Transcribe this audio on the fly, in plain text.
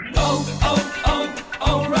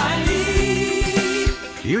O'Reilly.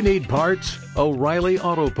 You need parts? O'Reilly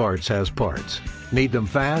Auto Parts has parts. Need them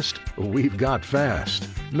fast? We've got fast.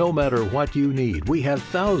 No matter what you need, we have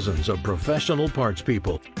thousands of professional parts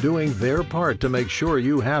people doing their part to make sure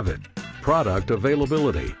you have it. Product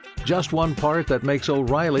availability. Just one part that makes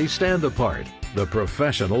O'Reilly stand apart. The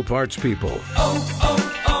professional parts people.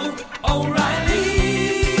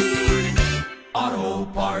 O'Reilly Auto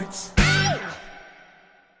Parts.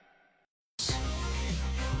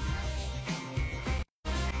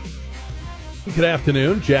 Good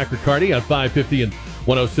afternoon. Jack Riccardi on 550 and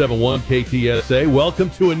 107.1 KTSA. Welcome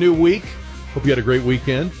to a new week. Hope you had a great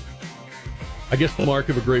weekend. I guess the mark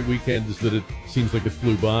of a great weekend is that it seems like it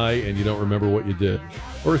flew by and you don't remember what you did.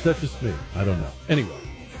 Or is that just me? I don't know. Anyway,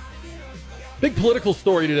 big political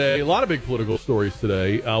story today. A lot of big political stories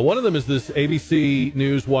today. One of them is this ABC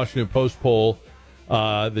News Washington Post poll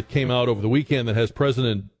that came out over the weekend that has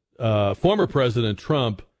former President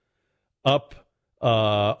Trump up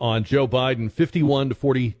on Joe Biden, 51 to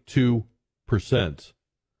 42%.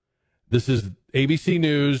 This is ABC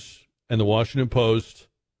News and the Washington Post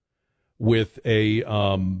with a,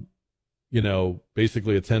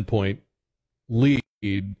 basically a 10-point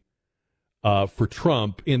lead for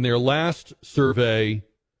Trump. In their last survey,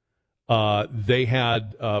 they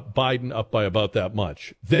had Biden up by about that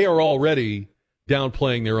much. They are already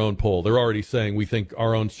downplaying their own poll. They're already saying, we think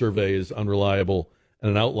our own survey is unreliable and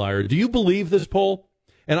an outlier. Do you believe this poll?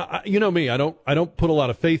 And you know me, I don't put a lot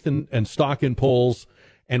of faith in and stock in polls,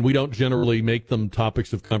 and we don't generally make them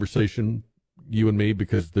topics of conversation, you and me,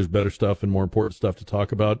 because there's better stuff and more important stuff to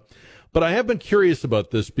talk about. But I have been curious about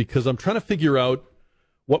this because I'm trying to figure out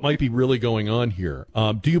what might be really going on here.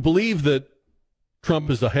 Do you believe that Trump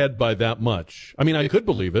is ahead by that much? I mean, I could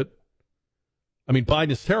believe it. I mean,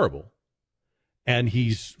 Biden is terrible, and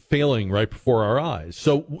he's failing right before our eyes.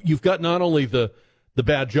 So you've got not only the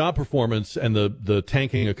bad job performance and the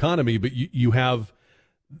tanking economy, but you have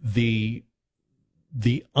the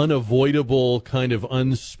unavoidable kind of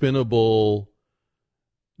unspinnable,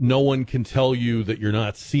 no one can tell you that you're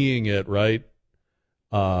not seeing it, right?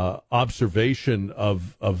 Observation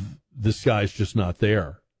of this guy's just not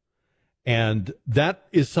there. And that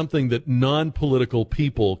is something that non-political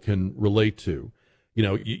people can relate to. You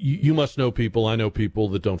know, you must know people, I know people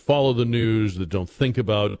that don't follow the news, that don't think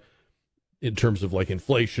about in terms of like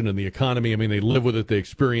inflation and the economy. I mean, they live with it, they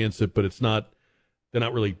experience it, but they're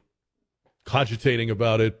not really cogitating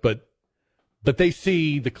about it, but they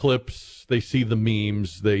see the clips, they see the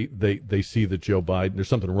memes, they see that Joe Biden, there's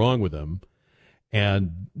something wrong with him,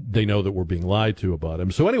 and they know that we're being lied to about him.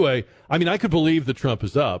 So anyway, I mean, I could believe that Trump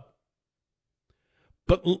is up,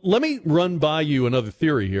 but let me run by you another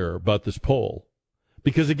theory here about this poll.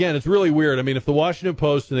 Because, again, it's really weird. I mean, if the Washington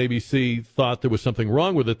Post and ABC thought there was something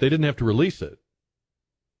wrong with it, they didn't have to release it,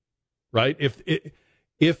 right?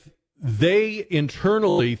 If they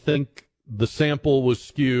internally think the sample was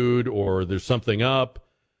skewed or there's something up,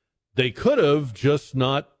 they could have just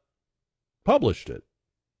not published it.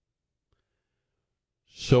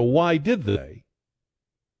 So why did they?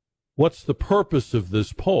 What's the purpose of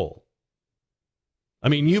this poll? I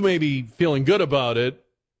mean, you may be feeling good about it,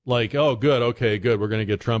 like, oh, good, okay, good, we're going to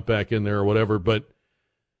get Trump back in there or whatever. But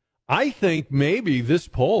I think maybe this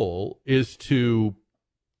poll is to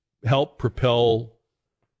help propel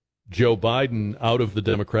Joe Biden out of the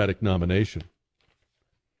Democratic nomination.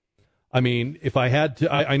 I mean, if I had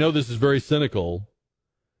to, I know this is very cynical,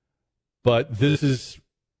 but this is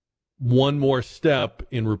one more step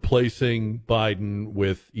in replacing Biden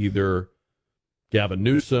with either Gavin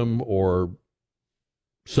Newsom or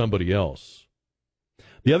somebody else.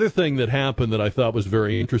 The other thing that happened that I thought was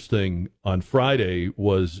very interesting on Friday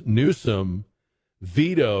was Newsom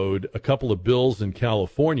vetoed a couple of bills in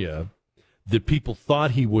California that people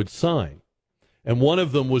thought he would sign. And one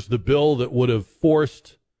of them was the bill that would have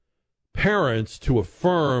forced parents to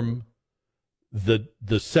affirm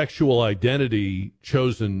the sexual identity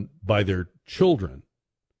chosen by their children.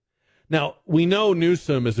 Now, we know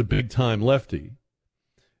Newsom is a big-time lefty.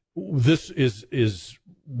 This is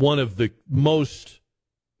one of the most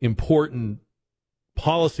important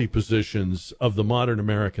policy positions of the modern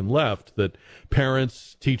American left, that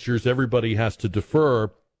parents, teachers, everybody has to defer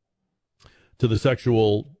to the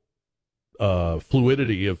sexual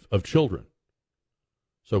fluidity of children,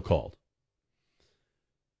 so-called.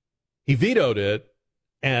 He vetoed it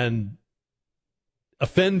and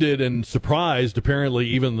offended and surprised, apparently,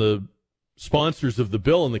 even the sponsors of the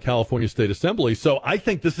bill in the California State Assembly. So I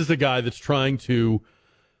think this is a guy that's trying to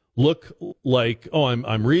look like, oh,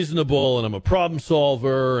 I'm reasonable and I'm a problem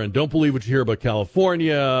solver and don't believe what you hear about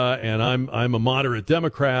California and I'm a moderate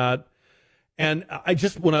Democrat. And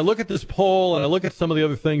when I look at this poll and I look at some of the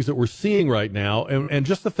other things that we're seeing right now, and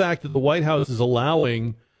just the fact that the White House is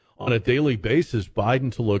allowing on a daily basis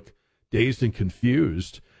Biden to look dazed and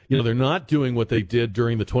confused. They're not doing what they did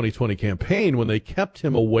during the 2020 campaign when they kept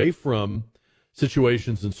him away from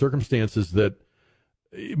situations and circumstances that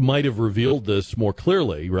might have revealed this more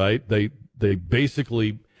clearly, right? They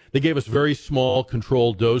gave us very small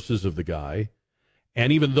controlled doses of the guy,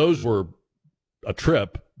 and even those were a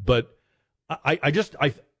trip. But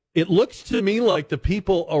it looks to me like the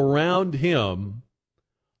people around him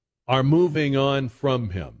are moving on from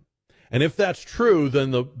him. And if that's true,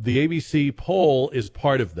 then the ABC poll is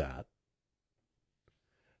part of that.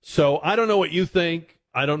 So I don't know what you think.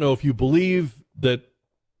 I don't know if you believe that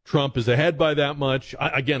Trump is ahead by that much.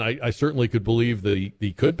 I certainly could believe that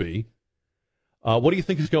he could be. What do you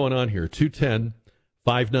think is going on here?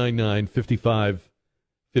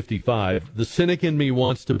 210-599-5555. The cynic in me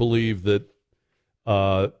wants to believe that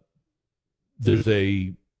there's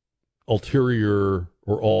a ulterior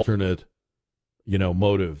or alternate,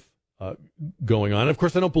 motive going on. Of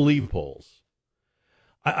course, I don't believe polls.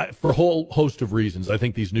 For a whole host of reasons. I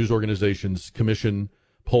think these news organizations commission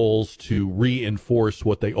polls to reinforce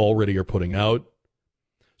what they already are putting out.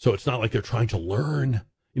 So it's not like they're trying to learn.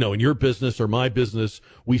 In your business or my business,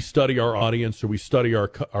 we study our audience or we study our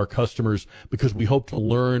customers because we hope to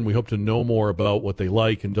learn, we hope to know more about what they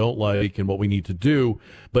like and don't like and what we need to do.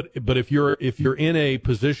 But if you're in a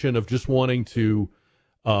position of just wanting to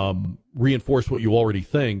reinforce what you already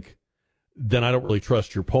think, then I don't really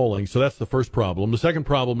trust your polling. So that's the first problem. The second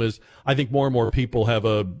problem is I think more and more people have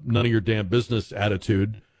a none of your damn business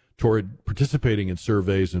attitude toward participating in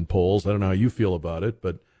surveys and polls. I don't know how you feel about it,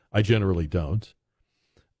 but I generally don't.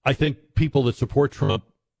 I think people that support Trump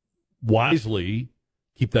wisely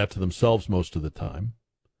keep that to themselves most of the time.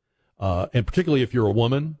 And particularly if you're a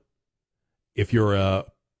woman, if you're a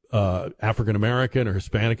African-American or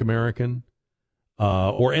Hispanic American,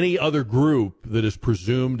 or any other group that is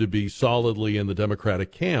presumed to be solidly in the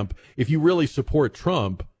Democratic camp, if you really support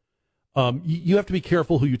Trump, you have to be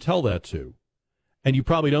careful who you tell that to. And you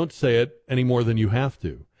probably don't say it any more than you have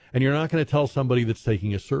to. And you're not going to tell somebody that's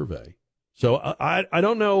taking a survey. So I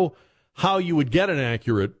don't know how you would get an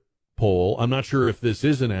accurate poll. I'm not sure if this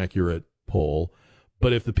is an accurate poll.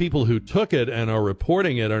 But if the people who took it and are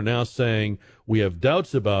reporting it are now saying we have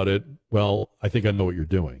doubts about it, well, I think I know what you're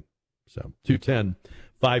doing. So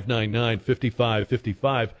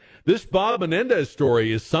 210-599-5555. This Bob Menendez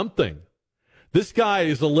story is something. This guy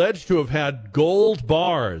is alleged to have had gold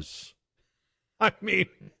bars. I mean,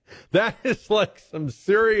 that is like some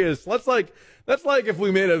serious, that's like if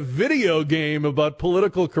we made a video game about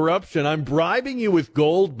political corruption. I'm bribing you with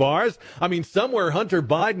gold bars. I mean, somewhere Hunter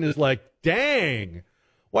Biden is like, dang,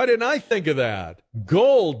 why didn't I think of that?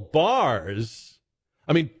 Gold bars.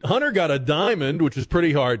 I mean, Hunter got a diamond, which is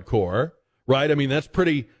pretty hardcore, right? I mean, that's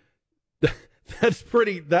pretty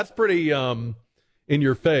in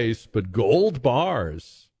your face, but gold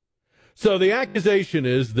bars. So the accusation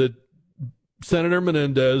is that Senator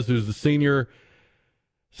Menendez, who's the senior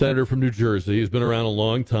senator from New Jersey, has been around a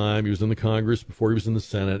long time. He was in the Congress before he was in the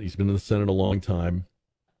Senate. He's been in the Senate a long time.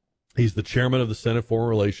 He's the chairman of the Senate Foreign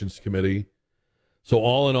Relations Committee. So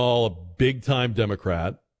all in all, a big-time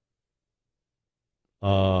Democrat.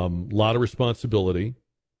 Lot of responsibility.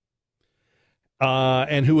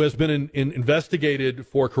 And who has been investigated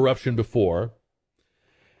for corruption before,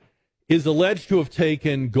 is alleged to have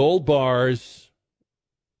taken gold bars,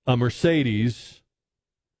 a Mercedes,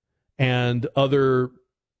 and other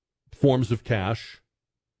forms of cash,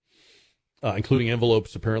 including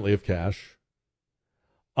envelopes apparently of cash.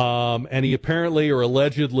 And he apparently or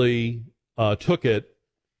allegedly took it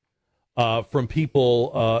from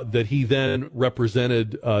people that he then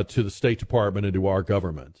represented to the State Department and to our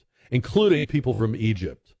government, including people from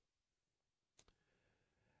Egypt.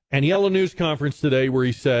 And he held a news conference today where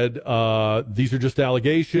he said, these are just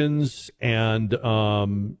allegations, and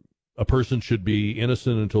a person should be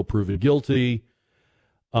innocent until proven guilty.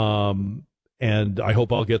 And I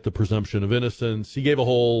hope I'll get the presumption of innocence. He gave a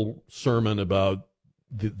whole sermon about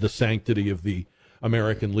the sanctity of the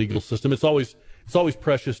American legal system. It's always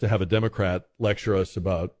precious to have a Democrat lecture us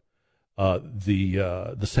about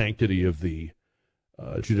the sanctity of the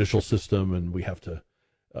judicial system, and we have to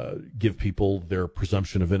give people their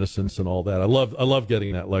presumption of innocence and all that. I love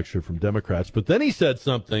getting that lecture from Democrats. But then he said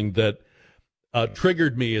something that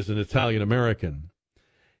triggered me as an Italian American.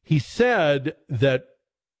 He said that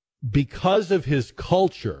because of his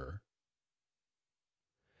culture,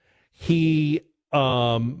 he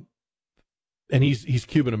and he's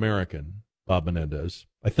Cuban American, Bob Menendez.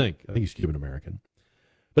 I think he's Cuban American.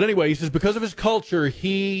 But anyway, he says because of his culture,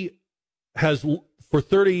 he has, for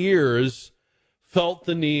 30 years, felt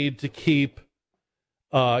the need to keep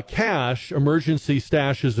cash, emergency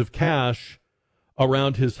stashes of cash,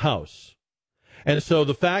 around his house. And so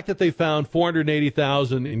the fact that they found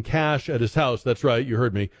 $480,000 in cash at his house, that's right, you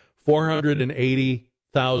heard me,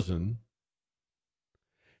 $480,000.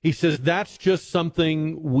 He says that's just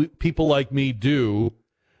something people like me do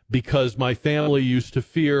because my family used to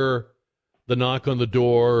fear the knock on the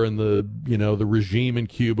door and the regime in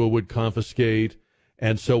Cuba would confiscate,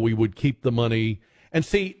 and so we would keep the money. And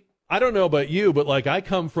see, I don't know about you, but like I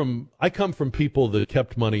come from people that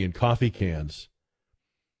kept money in coffee cans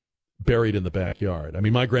buried in the backyard. I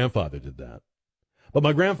mean, my grandfather did that. But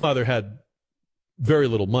my grandfather had very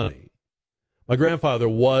little money. My grandfather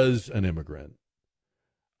was an immigrant.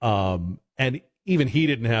 And even he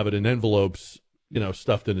didn't have it in envelopes,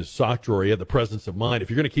 stuffed in his sock drawer. He had the presence of mind. If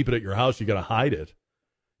you're going to keep it at your house, you got to hide it.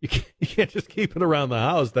 You can't just keep it around the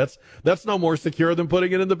house. That's no more secure than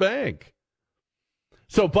putting it in the bank.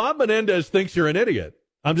 So Bob Menendez thinks you're an idiot.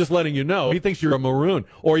 I'm just letting you know. He thinks you're a maroon,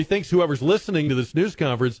 or he thinks whoever's listening to this news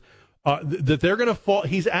conference that they're going to fall.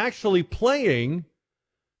 He's actually playing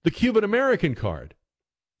the Cuban American card.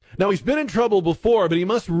 Now, he's been in trouble before, but he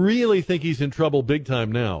must really think he's in trouble big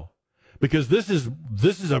time now, because this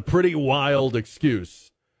is a pretty wild excuse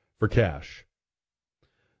for cash.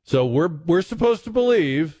 So we're supposed to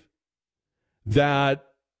believe that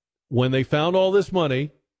when they found all this money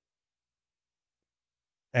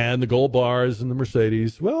and the gold bars and the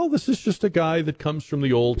Mercedes, well, this is just a guy that comes from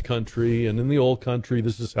the old country, and in the old country,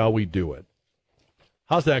 this is how we do it.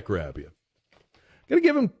 How's that grab you?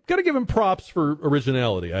 Gotta give him props for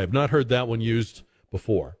originality. I have not heard that one used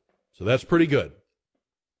before, so that's pretty good.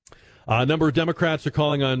 A number of Democrats are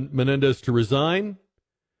calling on Menendez to resign,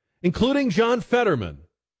 including John Fetterman.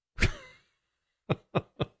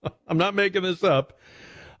 I'm not making this up.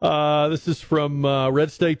 This is from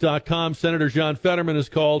redstate.com. Senator John Fetterman has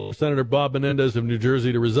called Senator Bob Menendez of New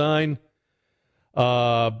Jersey to resign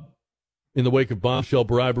in the wake of bombshell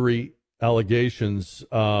bribery allegations.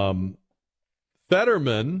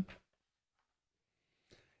 Fetterman,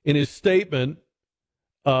 in his statement,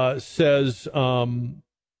 says that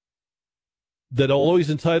although he's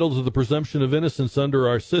entitled to the presumption of innocence under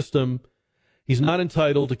our system, he's not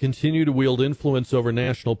entitled to continue to wield influence over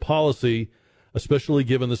national policy, especially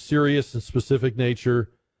given the serious and specific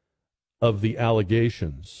nature of the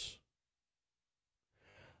allegations.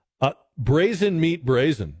 Brazen meet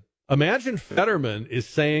brazen. Imagine Fetterman is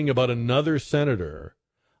saying about another senator,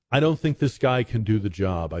 I don't think this guy can do the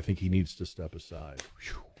job. I think he needs to step aside.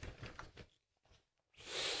 Whew.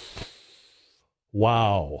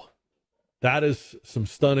 Wow. That is some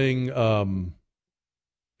stunning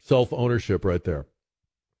self-ownership right there.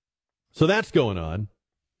 So that's going on.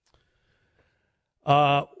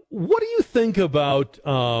 What do you think about,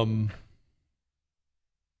 I'm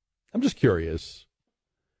just curious.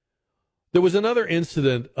 There was another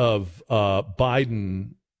incident of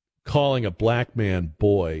Biden calling a black man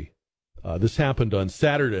boy. This happened on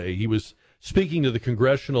Saturday. He was speaking to the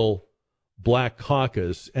Congressional Black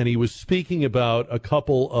Caucus, and he was speaking about a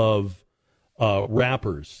couple of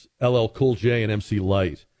rappers, LL Cool J and MC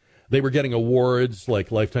Lyte. They were getting awards,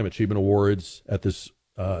 like Lifetime Achievement Awards, at this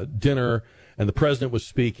dinner, and the president was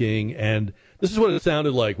speaking, and this is what it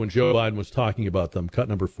sounded like when Joe Biden was talking about them. Cut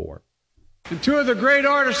number 4. And two of the great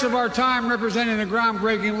artists of our time representing the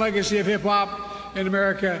groundbreaking legacy of hip-hop in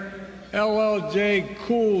America, LL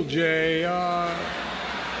Cool J.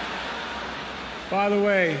 By the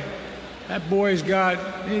way,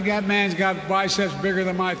 that man's got biceps bigger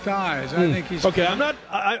than my thighs. I think he's... Okay,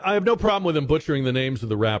 I have no problem with him butchering the names of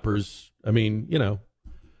the rappers. I mean,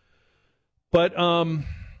 But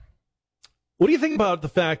what do you think about the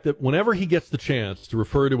fact that whenever he gets the chance to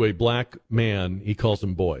refer to a black man, he calls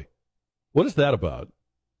him boy? What is that about?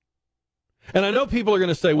 And I know people are going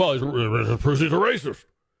to say, well, he's a racist.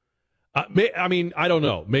 I mean, I don't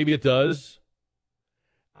know. Maybe it does.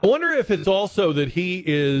 I wonder if it's also that he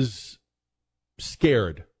is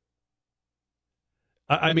scared.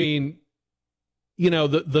 I mean,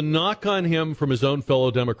 the knock on him from his own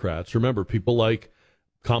fellow Democrats, remember, people like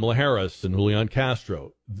Kamala Harris and Julian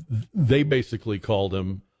Castro, they basically called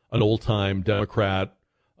him an old-time Democrat,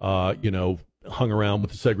 hung around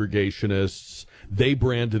with the segregationists. They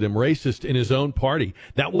branded him racist in his own party.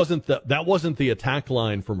 That wasn't the attack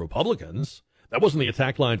line from Republicans. That wasn't the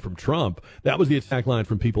attack line from Trump. That was the attack line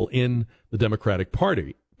from people in the Democratic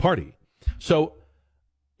Party. So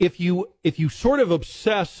if you sort of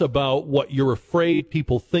obsess about what you're afraid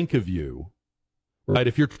people think of you, right?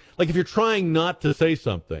 If you're trying not to say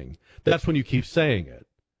something, that's when you keep saying it.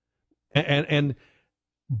 And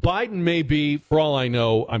Biden may be, for all I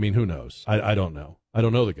know, I mean, who knows? I don't know. I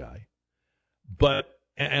don't know the guy. But,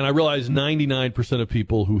 and I realize 99% of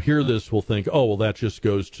people who hear this will think, oh, well, that just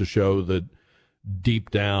goes to show that deep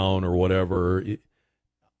down or whatever.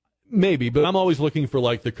 Maybe, but I'm always looking for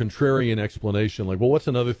like the contrarian explanation. Like, well, what's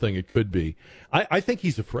another thing it could be? I think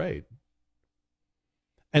he's afraid.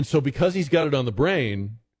 And so because he's got it on the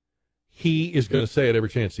brain, he is going to say it every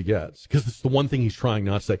chance he gets because it's the one thing he's trying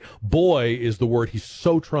not to say. Boy is the word he's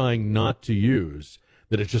so trying not to use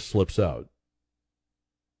that it just slips out.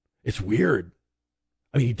 It's weird.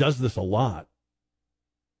 I mean, he does this a lot.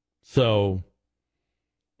 So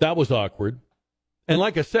that was awkward. And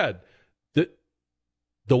like I said,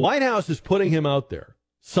 the White House is putting him out there.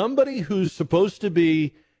 Somebody who's supposed to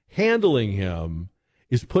be handling him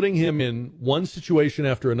is putting him in one situation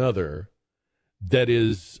after another that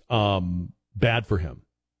is bad for him.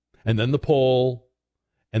 And then the poll,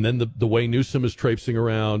 and then the way Newsom is traipsing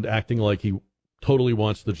around, acting like he totally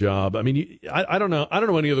wants the job. I mean, I don't know. I don't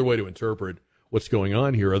know any other way to interpret what's going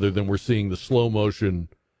on here other than we're seeing the slow motion,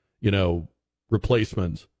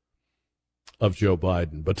 replacement of Joe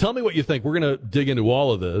Biden. But tell me what you think. We're going to dig into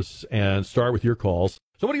all of this and start with your calls.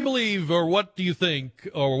 So what do you believe, or what do you think,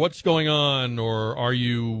 or what's going on, or are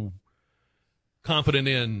you confident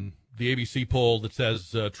in the ABC poll that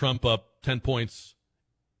says Trump up 10 points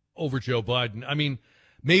over Joe Biden? I mean,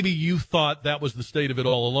 maybe you thought that was the state of it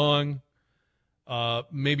all along.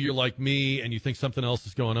 Maybe you're like me and you think something else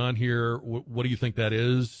is going on here. What do you think that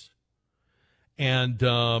is? And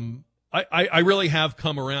I really have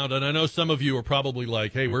come around, and I know some of you are probably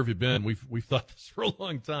like, hey, where have you been? We've thought this for a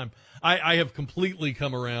long time. I have completely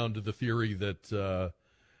come around to the theory that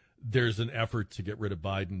there's an effort to get rid of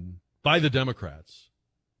Biden by the Democrats.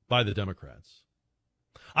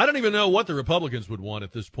 I don't even know what the Republicans would want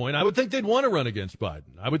at this point. I would think they'd want to run against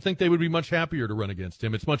Biden. I would think they would be much happier to run against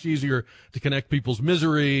him. It's much easier to connect people's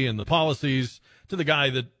misery and the policies to the guy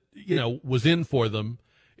that, was in for them.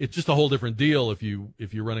 It's just a whole different deal if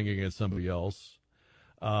you're running against somebody else.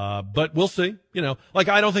 But we'll see.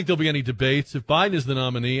 I don't think there'll be any debates. If Biden is the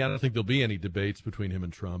nominee, I don't think there'll be any debates between him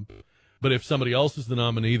and Trump. But if somebody else is the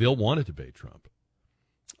nominee, they'll want to debate Trump.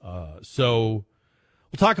 So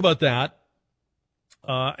we'll talk about that.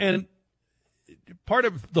 And part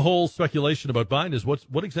of the whole speculation about Biden is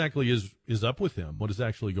what exactly is up with him? What is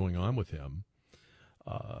actually going on with him?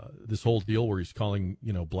 This whole deal where he's calling,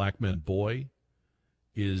 black men boy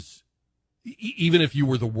is, even if you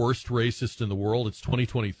were the worst racist in the world, it's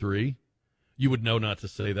 2023. You would know not to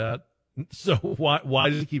say that. So why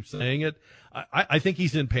does he keep saying it? I think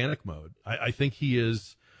he's in panic mode. I think he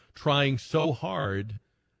is trying so hard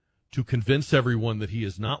to convince everyone that he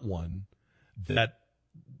is not one, that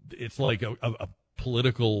it's like a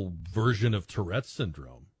political version of Tourette's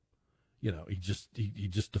syndrome. He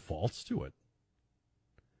just defaults to it.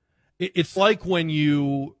 It's like when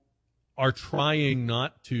you are trying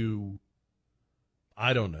not to,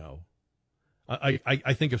 I don't know.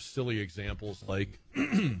 I think of silly examples like,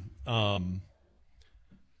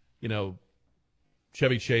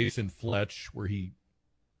 Chevy Chase in Fletch, where he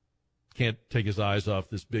can't take his eyes off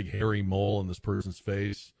this big hairy mole on this person's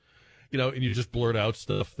face. And you just blurt out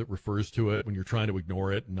stuff that refers to it when you're trying to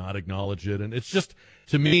ignore it and not acknowledge it. And it's just,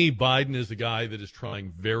 to me, Biden is a guy that is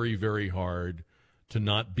trying very, very hard to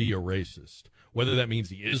not be a racist. Whether that means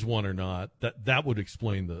he is one or not, that would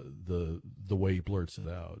explain the way he blurts it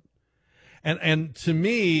out. And to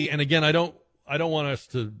me, and again, I don't want us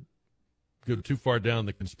to go too far down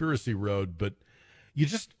the conspiracy road, but you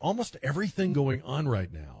just, almost everything going on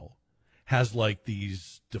right now has like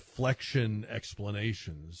these deflection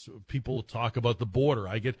explanations. People talk about the border.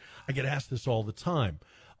 I get asked this all the time.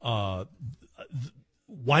 Why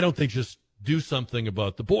don't they just do something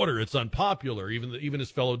about the border? It's unpopular. Even his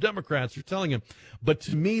fellow Democrats are telling him. But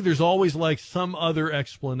to me, there's always like some other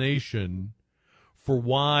explanation for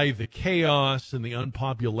why the chaos and the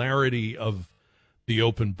unpopularity of the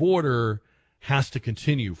open border has to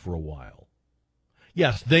continue for a while.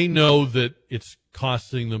 Yes, they know that it's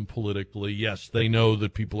costing them politically. Yes, they know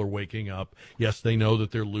that people are waking up. Yes, they know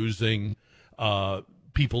that they're losing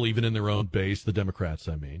people even in their own base, the Democrats,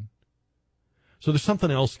 I mean. So there's something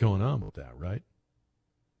else going on with that, right?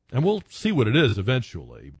 And we'll see what it is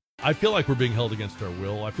eventually. I feel like we're being held against our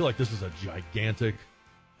will. I feel like this is a gigantic,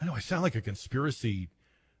 I know I sound like a conspiracy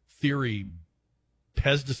theory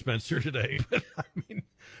Pez dispenser today, but I mean,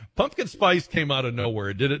 pumpkin spice came out of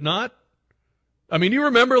nowhere, did it not? I mean, you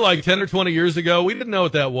remember like 10 or 20 years ago, we didn't know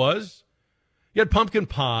what that was. You had pumpkin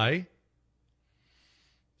pie,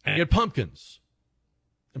 and you had pumpkins.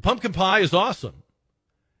 And pumpkin pie is awesome.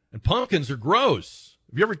 And pumpkins are gross.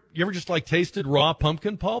 You ever just like tasted raw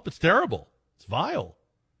pumpkin pulp? It's terrible. It's vile.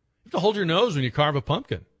 You have to hold your nose when you carve a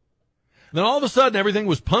pumpkin. And then all of a sudden, everything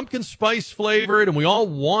was pumpkin spice flavored, and we all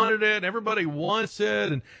wanted it, and everybody wants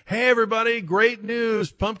it. And, hey, everybody, great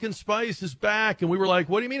news. Pumpkin spice is back. And we were like,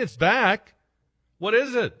 what do you mean it's back? What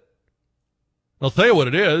is it? I'll tell you what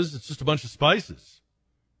it is. It's just a bunch of spices.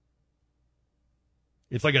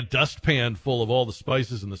 It's like a dustpan full of all the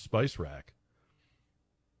spices in the spice rack.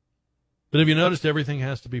 But have you noticed everything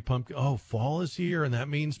has to be pumpkin? Oh, fall is here, and that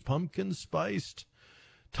means pumpkin spiced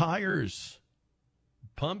tires.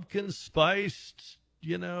 Pumpkin spiced,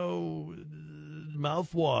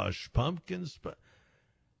 mouthwash. Pumpkin spice.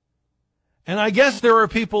 And I guess there are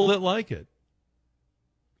people that like it.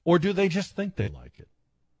 Or do they just think they like it?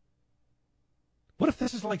 What if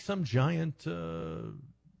this is like some giant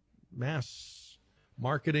mass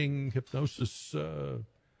marketing hypnosis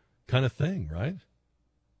kind of thing, right?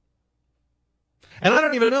 And I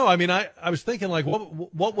don't even know. I mean, I was thinking, like,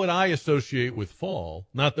 what would I associate with fall?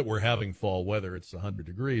 Not that we're having fall weather, it's 100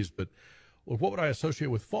 degrees, but what would I associate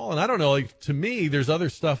with fall? And I don't know. Like, to me, there's other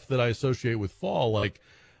stuff that I associate with fall. Like,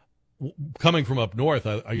 coming from up north,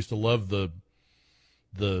 I used to love the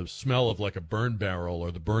smell of like a burn barrel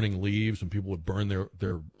or the burning leaves when people would burn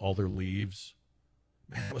all their leaves.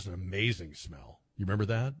 Man, that was an amazing smell. You remember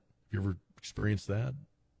that? You ever experienced that?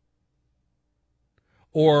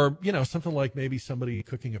 Or, something like maybe somebody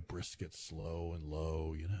cooking a brisket slow and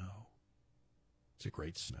low, It's a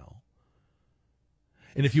great smell.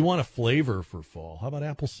 And if you want a flavor for fall, how about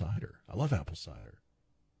apple cider? I love apple cider.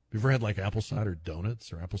 Have you ever had like apple cider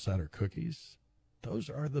donuts or apple cider cookies? Those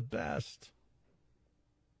are the best.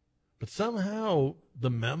 But somehow the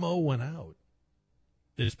memo went out.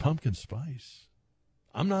 It's pumpkin spice.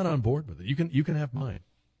 I'm not on board with it. You can have mine.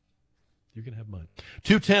 You can have mine.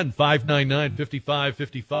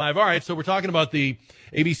 210-599-5555. All right, so we're talking about the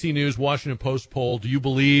ABC News Washington Post poll. Do you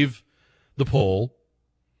believe the poll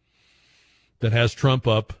that has Trump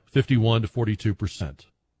up 51 to 42%?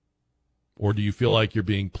 Or do you feel like you're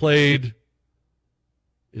being played?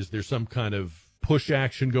 Is there some kind of push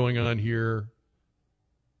action going on here?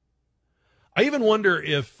 I even wonder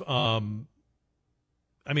if,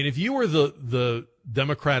 if you were the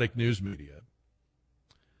Democratic news media,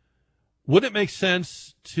 wouldn't it make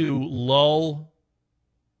sense to lull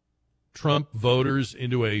Trump voters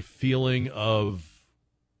into a feeling of,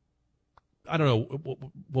 I don't know,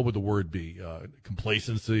 what would the word be?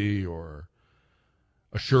 Complacency or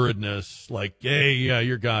assuredness, like, hey, yeah,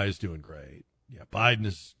 your guy's doing great. Yeah, Biden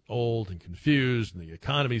is old and confused, and the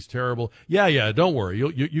economy's terrible. Yeah, don't worry.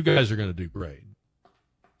 You guys are going to do great.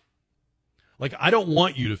 Like, I don't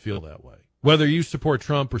want you to feel that way. Whether you support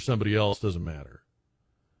Trump or somebody else doesn't matter.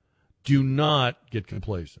 Do not get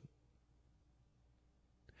complacent.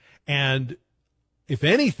 And if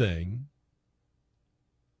anything,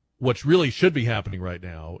 what really should be happening right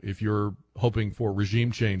now, if you're hoping for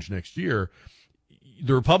regime change next year,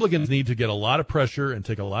 the Republicans need to get a lot of pressure and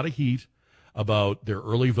take a lot of heat about their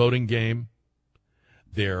early voting game,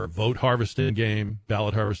 their vote harvesting game,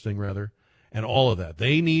 ballot harvesting rather, and all of that.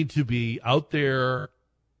 They need to be out there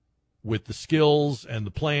with the skills and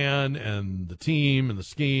the plan and the team and the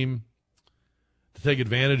scheme to take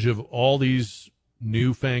advantage of all these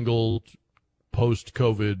newfangled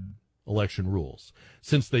post-COVID election rules.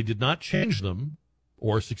 Since they did not change them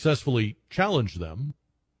or successfully challenge them,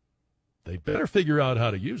 they better figure out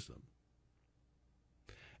how to use them.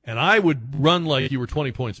 And I would run like you were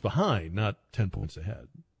 20 points behind, not 10 points ahead.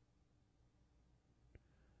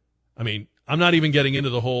 I mean, I'm not even getting into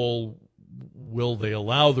the whole will they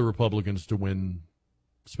allow the Republicans to win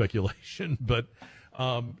speculation, but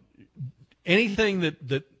anything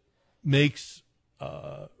that makes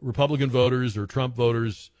Republican voters or Trump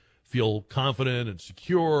voters feel confident and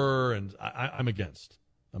secure, and I'm against.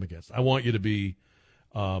 I want you to be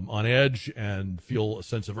on edge and feel a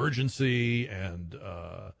sense of urgency and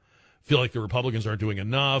feel like the Republicans aren't doing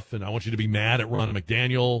enough, and I want you to be mad at Ronna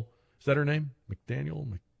McDaniel. Is that her name?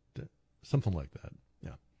 McDaniel? Something like that.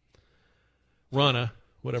 Yeah. Ronna,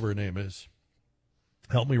 whatever her name is.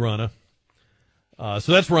 Help me, Ronna.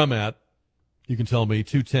 So that's where I'm at. You can tell me,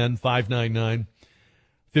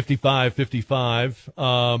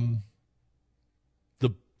 210-599-5555. The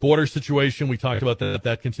border situation, we talked about that.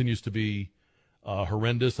 That continues to be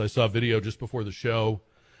horrendous. I saw a video just before the show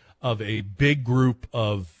of a big group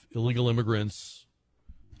of illegal immigrants.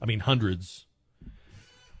 I mean, hundreds.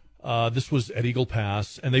 This was at Eagle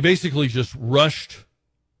Pass, and they basically just rushed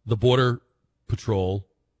the Border Patrol,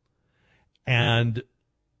 and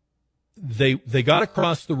they got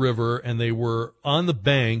across the river, and they were on the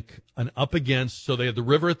bank and up against, so they had the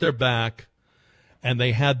river at their back, and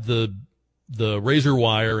they had the razor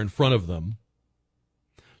wire in front of them.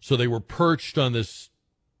 So they were perched on this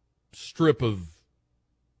strip of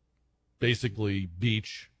basically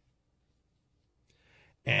beach.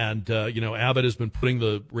 And, Abbott has been putting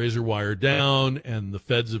the razor wire down, and the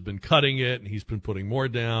feds have been cutting it, and he's been putting more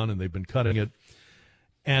down, and they've been cutting it.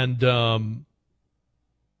 And the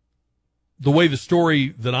way the story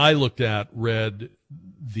that I looked at read,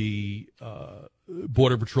 the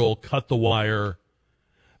Border Patrol cut the wire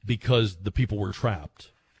because the people were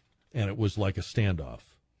trapped, and it was like a standoff.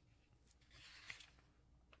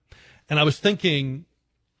 And I was thinking,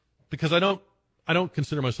 because I don't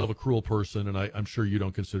consider myself a cruel person, and I'm sure you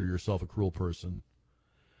don't consider yourself a cruel person.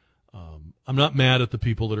 I'm not mad at the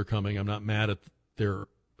people that are coming. I'm not mad at their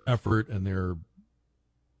effort and their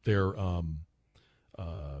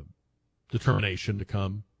determination to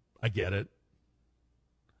come. I get it.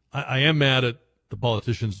 I am mad at the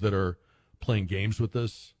politicians that are playing games with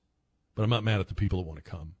this, but I'm not mad at the people that want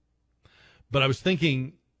to come. But I was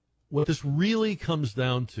thinking, what this really comes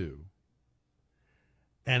down to,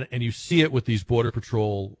 and you see it with these Border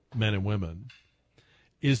Patrol men and women,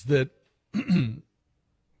 is that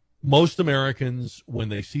most Americans, when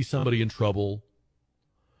they see somebody in trouble,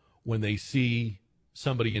 when they see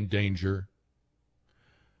somebody in danger,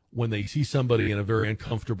 when they see somebody in a very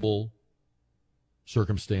uncomfortable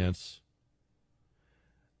circumstance,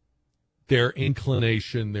 their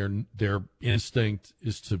inclination, their instinct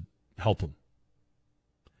is to help them.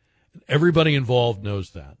 Everybody involved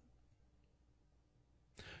knows that.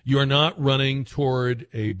 You are not running toward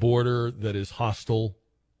a border that is hostile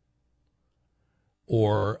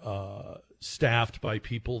or staffed by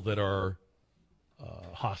people that are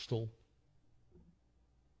hostile.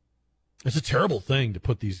 It's a terrible thing to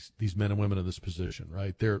put these men and women in this position,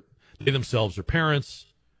 right? They themselves are parents.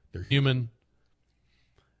 They're human.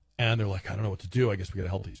 And they're like, I don't know what to do. I guess we got to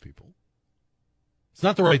help these people. It's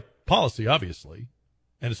not the right policy, obviously.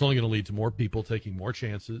 And it's only going to lead to more people taking more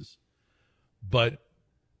chances. But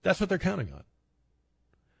that's what they're counting on.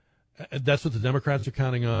 That's what the Democrats are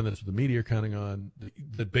counting on. That's what the media are counting on.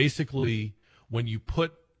 That basically, when you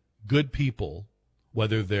put good people,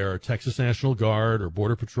 whether they're Texas National Guard or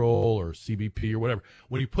Border Patrol or CBP or whatever,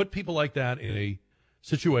 when you put people like that in a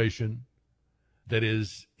situation that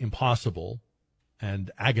is impossible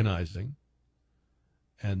and agonizing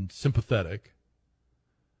and sympathetic,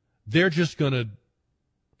 they're just going to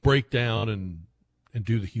break down and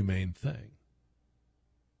do the humane thing.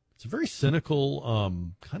 It's a very cynical,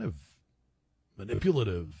 kind of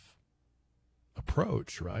manipulative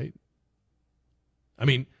approach, right? I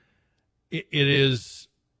mean, it is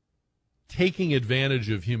taking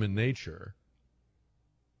advantage of human nature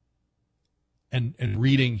and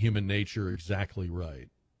reading human nature exactly right.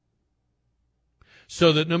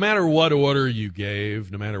 So that no matter what order you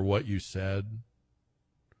gave, no matter what you said,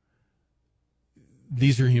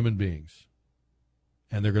 these are human beings,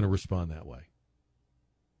 and they're going to respond that way.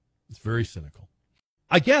 It's very cynical.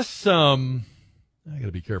 I guess I got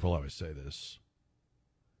to be careful how I say this.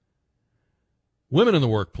 Women in the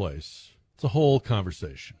workplace, it's a whole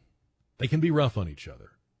conversation. They can be rough on each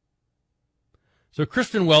other. So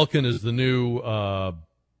Kristen Welker is the new,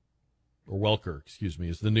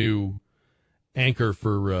 is the new anchor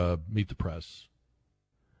for Meet the Press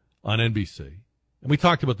on NBC. And we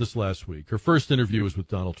talked about this last week. Her first interview was with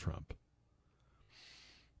Donald Trump.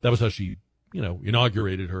 That was how she,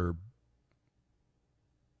 inaugurated her,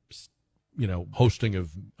 hosting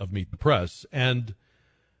of Meet the Press. And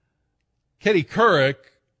Katie Couric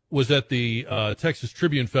was at the Texas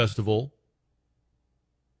Tribune Festival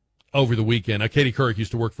over the weekend. Now, Katie Couric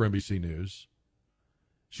used to work for NBC News.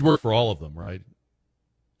 She worked for all of them, right?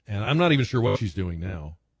 And I'm not even sure what she's doing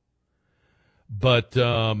now. But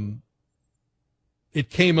it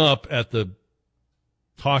came up at the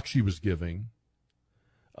talk she was giving,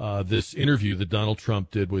 this interview that Donald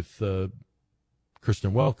Trump did with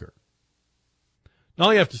Kristen Welker. And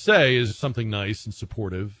all you have to say is something nice and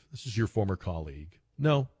supportive. This is your former colleague.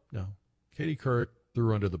 No. Katie Couric threw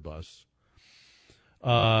her under the bus.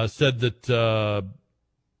 Said that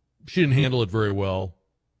she didn't handle it very well,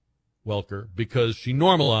 Welker, because she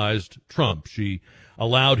normalized Trump. She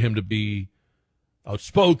allowed him to be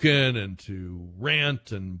outspoken and to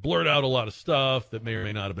rant and blurt out a lot of stuff that may or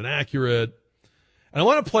may not have been accurate. And I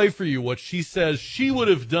want to play for you what she says she would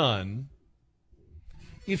have done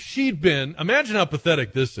if she'd been, imagine how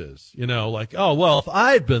pathetic this is, like, oh, well, if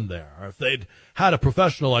I'd been there, or if they'd had a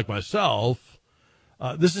professional like myself.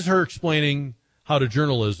 This is her explaining how to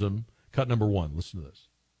journalism, cut number 1. Listen to this.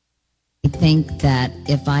 I think that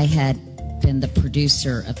if I had been the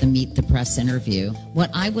producer of the Meet the Press interview, what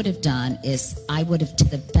I would have done is I would have, to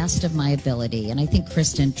the best of my ability, and I think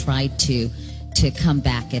Kristen tried to come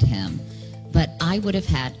back at him, but I would have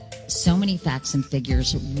had so many facts and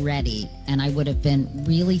figures ready, and I would have been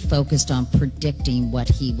really focused on predicting what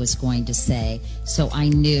he was going to say. So I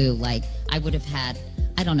knew, like, I would have had,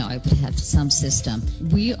 I don't know, I would have some system.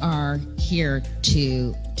 We are here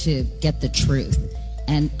to get the truth.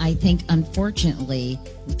 And I think, unfortunately,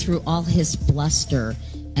 through all his bluster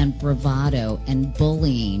and bravado and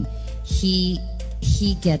bullying, he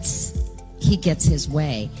gets his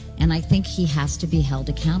way. And I think he has to be held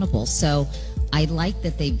accountable. So I like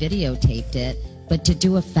that they videotaped it, but to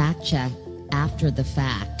do a fact check after the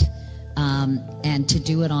fact and to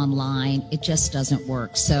do it online, it just doesn't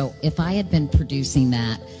work. So if I had been producing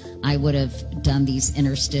that, I would have done these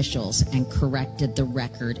interstitials and corrected the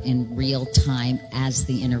record in real time as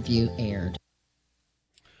the interview aired.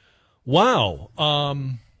 Wow.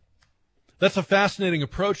 That's a fascinating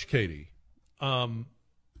approach, Katie.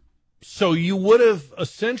 So you would have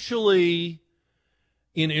essentially,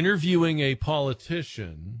 in interviewing a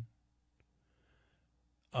politician,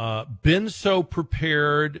 been so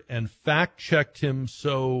prepared and fact-checked him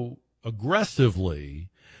so aggressively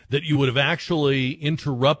that you would have actually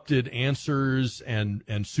interrupted answers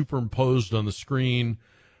and superimposed on the screen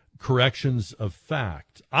corrections of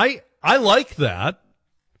fact. I like that.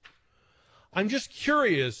 I'm just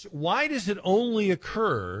curious, why does it only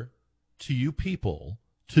occur to you people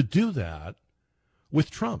to do that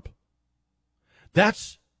with Trump?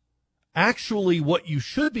 That's actually what you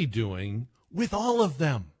should be doing with all of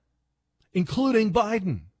them, including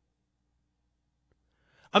Biden.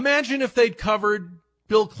 Imagine if they'd covered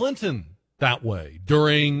Bill Clinton that way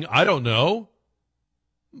during, I don't know,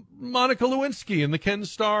 Monica Lewinsky and the Ken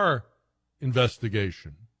Starr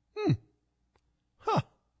investigation.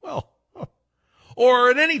 Well. Or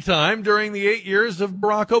at any time during the 8 years of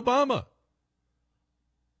Barack Obama.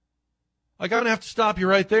 I'm going to have to stop you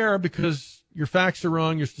right there because your facts are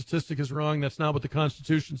wrong, your statistic is wrong. That's not what the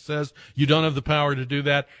Constitution says. You don't have the power to do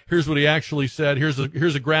that. Here's what he actually said. Here's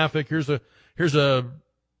a graphic. Here's a.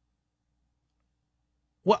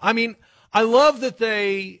 Well, I mean, I love that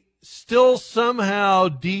they still somehow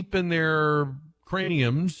deep in their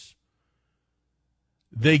craniums,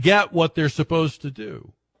 they get what they're supposed to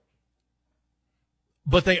do.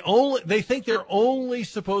 But they think they're only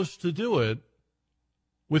supposed to do it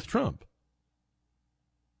with Trump.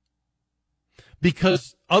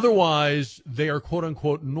 Because otherwise they are, quote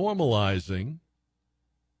unquote, normalizing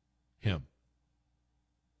him.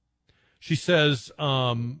 She says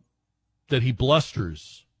that he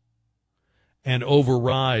blusters and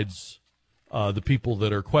overrides the people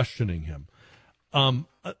that are questioning him.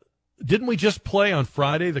 Didn't we just play on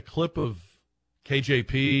Friday the clip of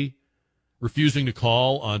KJP refusing to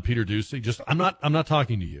call on Peter Doocy? I'm not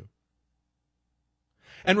talking to you.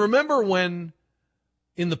 And remember when,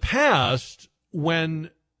 in the past, when,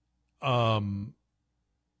 like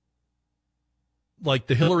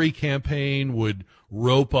the Hillary campaign would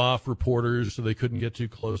rope off reporters so they couldn't get too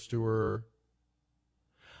close to her.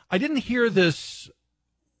 I didn't hear this,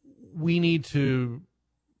 we need to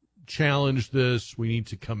challenge this, we need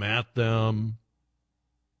to come at them.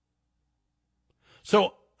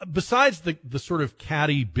 So besides the sort of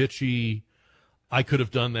catty, bitchy, I could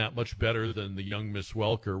have done that much better than the young Miss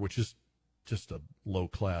Welker, which is just a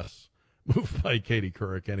low-class move by Katie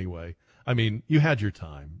Couric anyway. I mean, you had your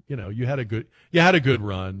time. You know, you had a good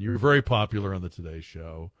run. You were very popular on the Today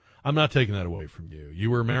Show. I'm not taking that away from you.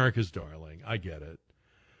 You were America's darling. I get it.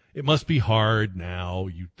 It must be hard now.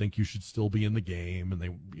 You think you should still be in the game,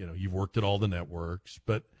 and you've worked at all the networks.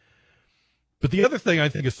 But the other thing I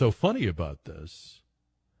think is so funny about this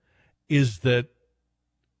is that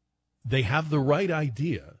they have the right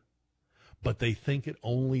idea, but they think it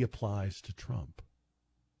only applies to Trump.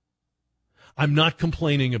 I'm not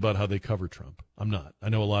complaining about how they cover Trump. I'm not. I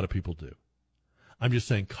know a lot of people do. I'm just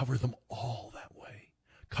saying cover them all that way.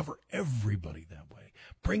 Cover everybody that way.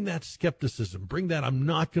 Bring that skepticism. Bring that, I'm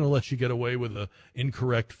not going to let you get away with an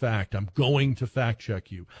incorrect fact. I'm going to fact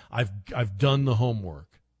check you. I've done the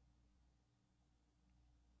homework.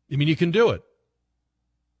 I mean, you can do it.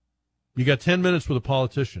 You got 10 minutes with a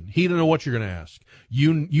politician. He don't know what you're going to ask.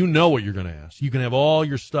 You know what you're going to ask. You can have all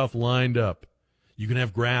your stuff lined up. You can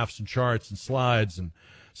have graphs and charts and slides and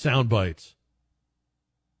sound bites.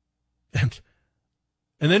 And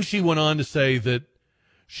then she went on to say that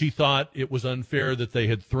she thought it was unfair that they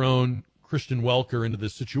had thrown Kristen Welker into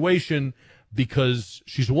this situation because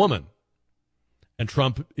she's a woman. And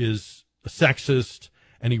Trump is a sexist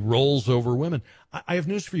and he rolls over women. I have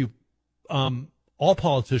news for you. All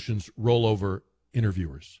politicians roll over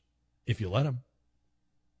interviewers if you let them.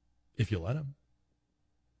 If you let them.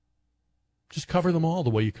 Just cover them all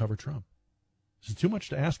the way you cover Trump. Is it too much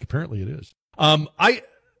to ask? Apparently it is. I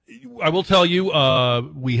will tell you,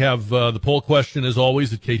 we have the poll question, as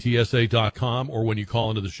always, at ktsa.com, or when you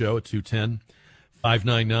call into the show at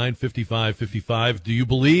 210-599-5555. Do you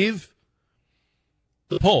believe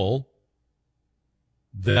the poll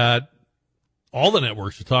that all the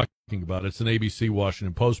networks are talking about? It's an ABC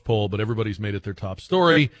Washington Post poll, but everybody's made it their top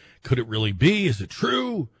story. Could it really be? Is it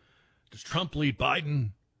true? Does Trump lead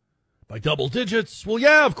Biden by double digits? Well,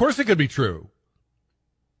 yeah, of course it could be true.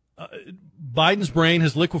 Biden's brain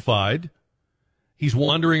has liquefied. He's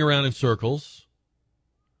wandering around in circles.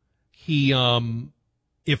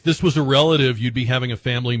 If this was a relative, you'd be having a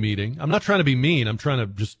family meeting. I'm not trying to be mean. I'm trying to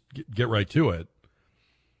just get right to it.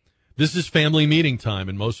 This is family meeting time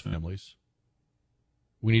in most families.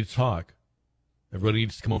 We need to talk. Everybody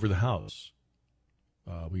needs to come over to the house.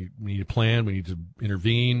 We need to plan. We need to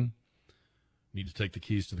intervene. We need to take the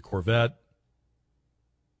keys to the Corvette.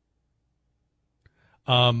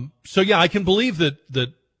 So yeah, I can believe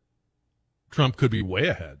that Trump could be way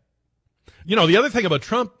ahead. You know, the other thing about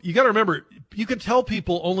Trump, you got to remember, you can tell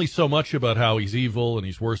people only so much about how he's evil and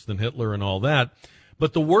he's worse than Hitler and all that.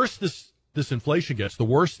 But the worse this inflation gets, the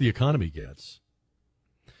worse the economy gets,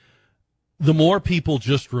 the more people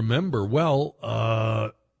just remember, well,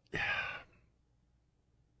 I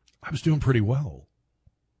was doing pretty well.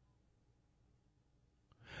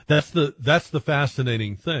 That's the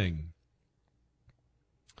fascinating thing.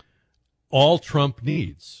 All Trump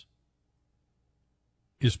needs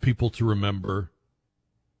is people to remember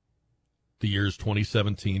the years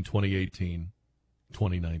 2017, 2018,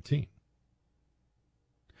 2019.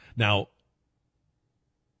 Now,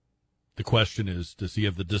 the question is, does he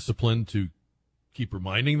have the discipline to keep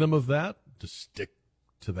reminding them of that, to stick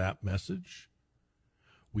to that message?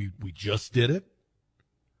 We just did it.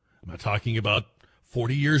 I'm not talking about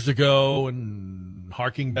 40 years ago and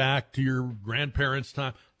harking back to your grandparents'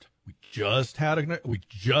 time. We just had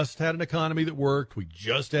an economy that worked. We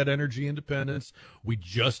just had energy independence. We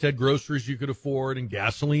just had groceries you could afford and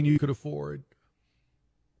gasoline you could afford.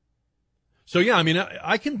 So yeah, I mean,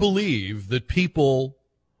 I can believe that people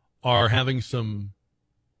are having some,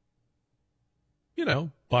 you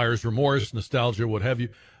know, buyer's remorse, nostalgia, what have you.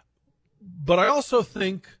 But I also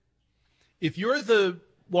think if you're the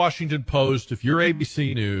Washington Post, if you're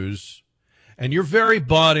ABC News, and you're very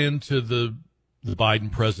bought into the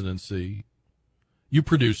Biden presidency, you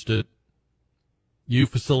produced it, you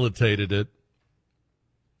facilitated it,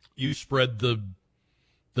 you spread the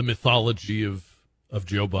mythology of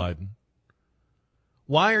Joe Biden.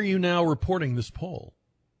 Why are you now reporting this poll?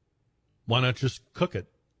 Why not just cook it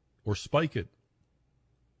or spike it?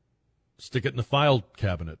 Stick it in the file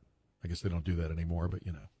cabinet. I guess they don't do that anymore, but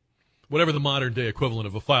you know. Whatever the modern day equivalent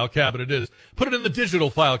of a file cabinet is. Put it in the digital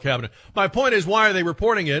file cabinet. My point is, why are they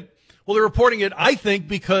reporting it? Well, they're reporting it, I think,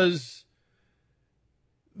 because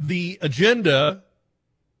the agenda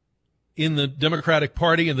in the Democratic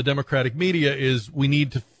Party and the Democratic media is we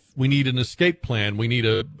need an escape plan. We need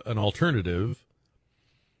an alternative.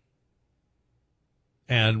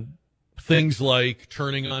 And things like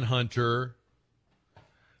turning on Hunter,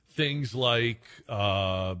 things like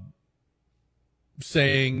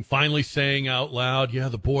finally saying out loud, yeah,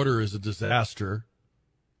 the border is a disaster,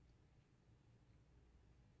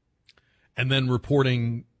 and then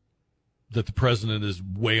reporting that the president is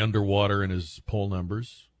way underwater in his poll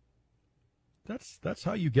numbers. That's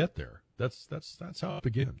how you get there. That's how it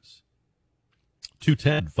begins.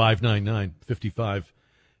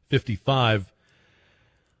 210-599-5555.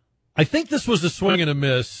 I think this was a swing and a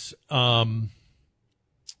miss.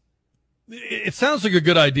 It sounds like a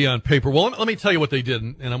good idea on paper. Well, let me tell you what they did,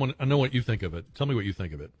 and I know what you think of it. Tell me what you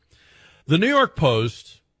think of it. The New York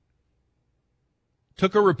Post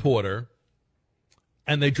took a reporter,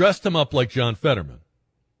 and they dressed him up like John Fetterman.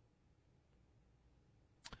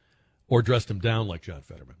 Or dressed him down like John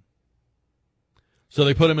Fetterman. So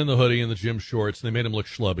they put him in the hoodie and the gym shorts, and they made him look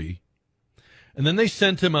schlubby. And then they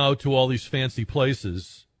sent him out to all these fancy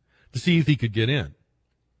places to see if he could get in.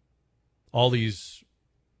 All these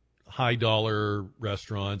high-dollar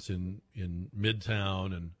restaurants in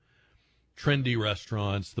Midtown and trendy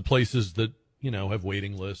restaurants, the places that, you know, have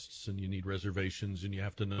waiting lists and you need reservations and you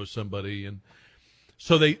have to know somebody. And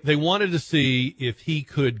so they wanted to see if he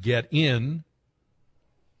could get in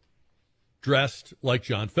dressed like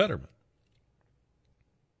John Fetterman.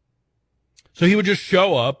 So he would just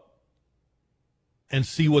show up and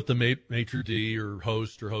see what the maitre d' or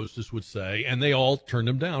host or hostess would say, and they all turned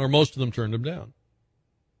him down, or most of them turned him down.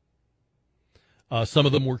 Some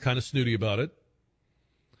of them were kind of snooty about it.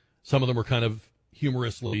 Some of them were kind of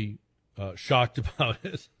humorously shocked about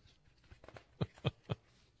it.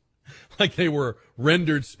 Like they were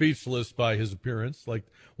rendered speechless by his appearance. Like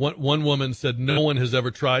one woman said, "No one has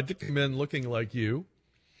ever tried to come in looking like you."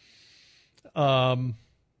 A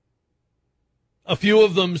few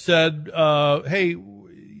of them said, "Hey,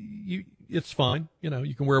 it's fine. You know,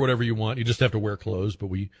 you can wear whatever you want. You just have to wear clothes, but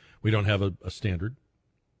we don't have a standard."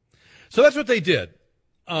 So that's what they did.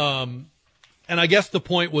 And I guess the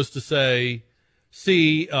point was to say,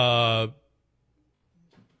 see,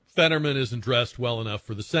 Fetterman isn't dressed well enough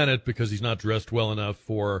for the Senate because he's not dressed well enough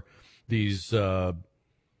for these, fine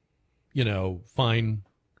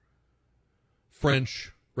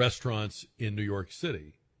French restaurants in New York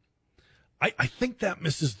City. I think that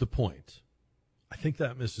misses the point.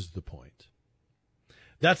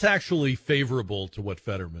 That's actually favorable to what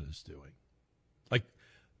Fetterman is doing. Like,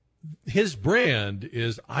 his brand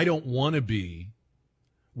is, I don't want to be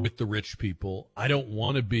with the rich people. I don't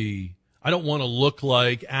want to look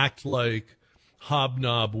like, act like,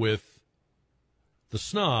 hobnob with the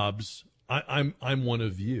snobs. I'm one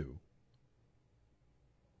of you.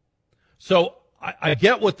 So I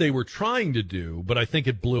get what they were trying to do, but I think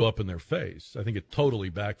it blew up in their face. I think it totally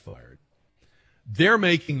backfired. They're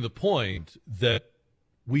making the point that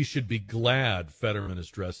we should be glad Fetterman is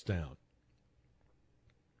dressed down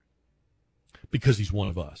because he's one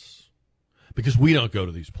of us. Because we don't go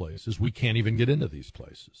to these places. We can't even get into these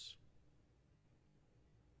places.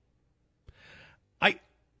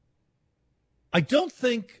 I don't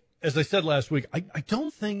think, as I said last week, I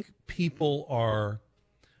don't think people are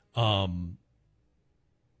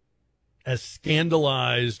as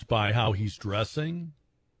scandalized by how he's dressing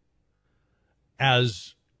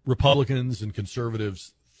as Republicans and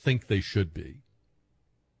conservatives think they should be.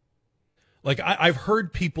 Like, I've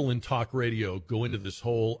heard people in talk radio go into this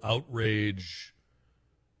whole outrage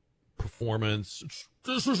performance.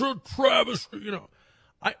 This is a travesty,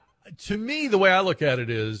 To me, the way I look at it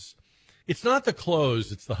is, it's not the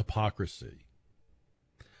clothes, it's the hypocrisy.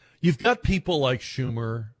 You've got people like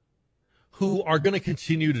Schumer who are going to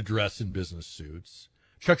continue to dress in business suits.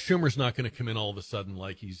 Chuck Schumer's not going to come in all of a sudden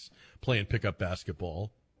like he's playing pickup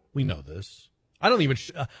basketball. We know this.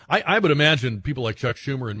 I would imagine people like Chuck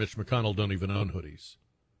Schumer and Mitch McConnell don't even own hoodies,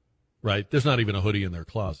 right? There's not even a hoodie in their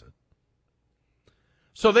closet.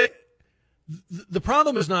 So the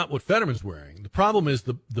problem is not what Fetterman's wearing. The problem is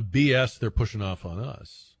the BS they're pushing off on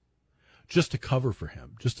us just to cover for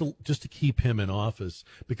him, just to keep him in office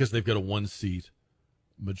because they've got a one-seat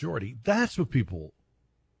majority. That's what people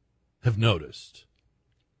have noticed.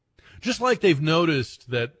 Just like they've noticed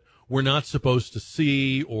that we're not supposed to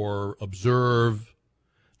see or observe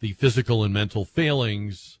the physical and mental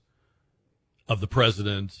failings of the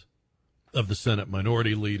president, of the Senate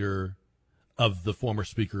minority leader, of the former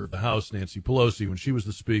Speaker of the House, Nancy Pelosi, when she was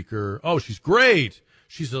the Speaker. Oh, she's great.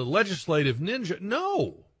 She's a legislative ninja.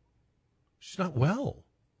 No, she's not well.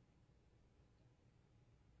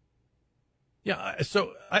 Yeah,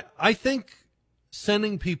 so I think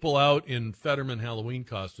sending people out in Fetterman Halloween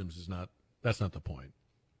costumes that's not the point.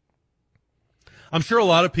 I'm sure a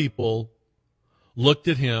lot of people looked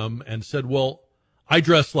at him and said, well, I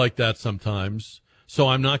dress like that sometimes, so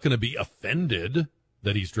I'm not going to be offended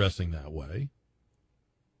that he's dressing that way.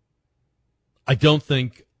 I don't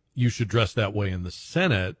think you should dress that way in the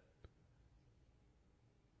Senate,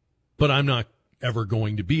 but I'm not ever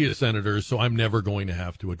going to be a senator, so I'm never going to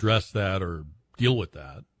have to address that or deal with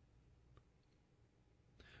that.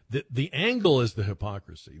 The angle is the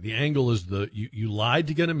hypocrisy. The angle is you lied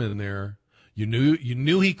to get him in there. You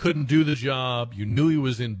knew he couldn't do the job. You knew he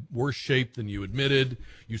was in worse shape than you admitted.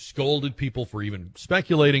 You scolded people for even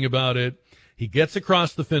speculating about it. He gets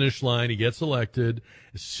across the finish line. He gets elected.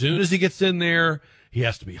 As soon as he gets in there, he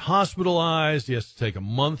has to be hospitalized. He has to take a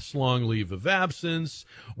months-long leave of absence.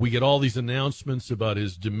 We get all these announcements about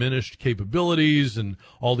his diminished capabilities and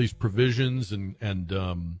all these provisions and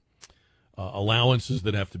allowances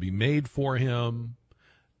that have to be made for him.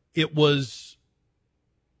 It was,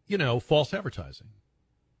 false advertising.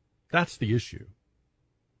 That's the issue,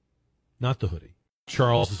 not the hoodie.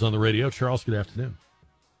 Charles is on the radio. Charles, good afternoon.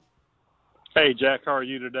 Hey, Jack, how are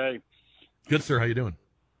you today? Good, sir. How you doing?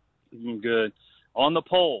 I'm good. On the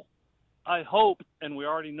poll, I hope, and we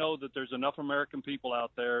already know that there's enough American people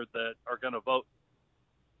out there that are going to vote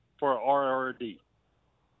for RRD.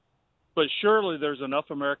 But surely there's enough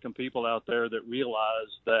American people out there that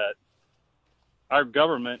realize that our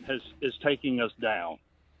government is taking us down.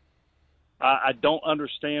 I don't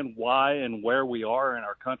understand why and where we are in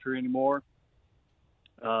our country anymore.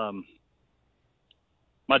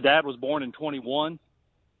 My My dad was born in 21.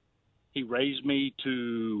 He raised me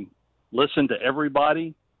to listen to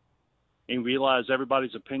everybody and realize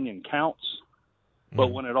everybody's opinion counts. But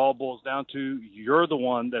when it all boils down to, you're the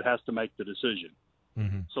one that has to make the decision.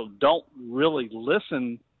 Mm-hmm. So don't really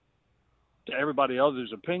listen to everybody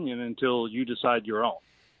else's opinion until you decide your own.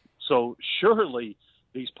 So surely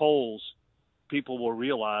these polls, people will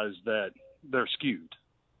realize that they're skewed.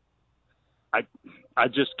 I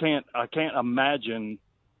just can't imagine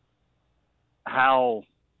how,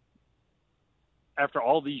 after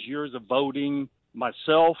all these years of voting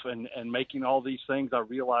myself and making all these things, I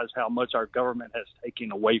realize how much our government has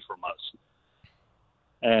taken away from us.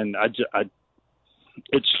 And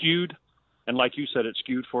it's skewed. And like you said, it's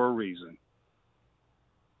skewed for a reason.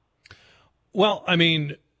 Well, I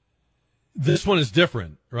mean, this one is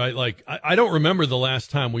different, right? Like, I don't remember the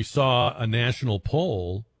last time we saw a national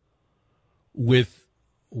poll with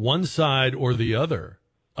one side or the other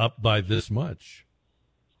up by this much.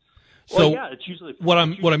 So well, yeah, it's usually what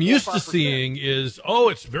I'm used to 4-5%. seeing is, oh,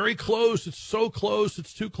 it's very close, it's so close,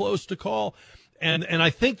 it's too close to call. And I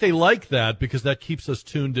think they like that because that keeps us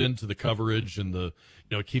tuned into the coverage and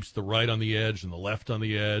it keeps the right on the edge and the left on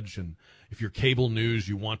the edge. And if you're cable news,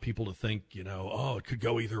 you want people to think, oh, it could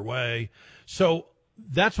go either way. So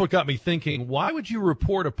that's what got me thinking, why would you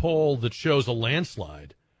report a poll that shows a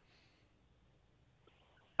landslide?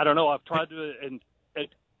 I don't know. I've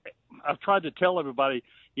tried to tell everybody,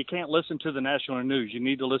 you can't listen to the national news. You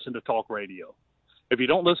need to listen to talk radio. If you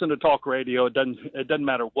don't listen to talk radio, it doesn't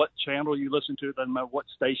matter what channel you listen to. It doesn't matter what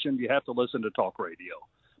station. You have to listen to talk radio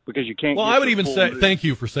because you can't. Well, get I would the even full say news. thank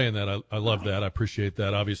you for saying that. I love that. I appreciate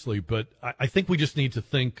that, obviously. But I think we just need to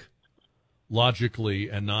think logically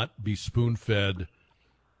and not be spoon-fed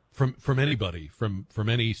from anybody, from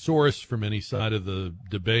any source, from any side of the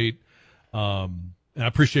debate. And I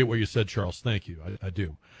appreciate what you said, Charles. Thank you. I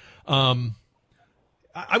do.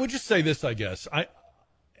 I would just say this, I guess.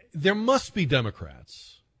 There must be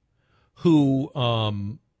Democrats who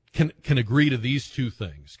can agree to these two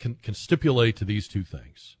things, can stipulate to these two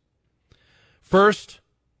things. First,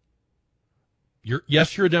 you're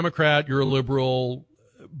a Democrat, you're a liberal,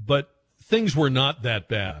 but things were not that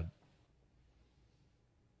bad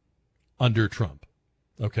under Trump.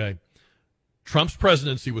 Okay? Trump's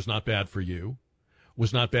presidency was not bad for you,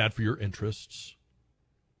 was not bad for your interests.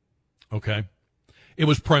 Okay? It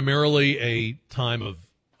was primarily a time of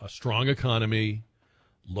a strong economy,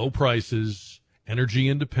 low prices, energy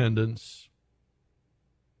independence.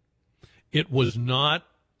 It was not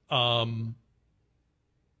a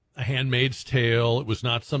Handmaid's Tale. It was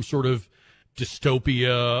not some sort of dystopia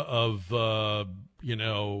of,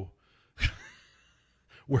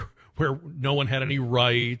 where no one had any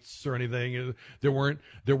rights or anything. There weren't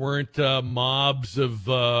mobs of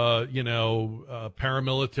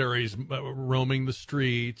paramilitaries roaming the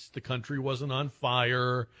streets. The country wasn't on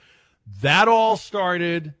fire. That all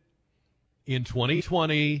started in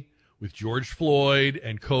 2020 with George Floyd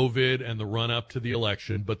and COVID and the run up to the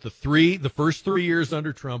election. But the first 3 years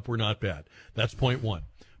under Trump were not bad. That's point one.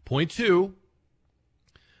 Point two,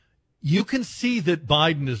 you can see that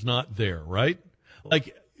Biden is not there, right?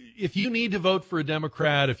 Like, if you need to vote for a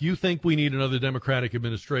Democrat, if you think we need another Democratic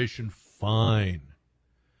administration, fine.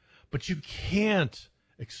 But you can't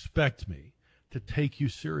expect me to take you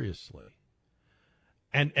seriously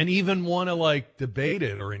and even want to debate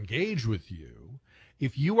it or engage with you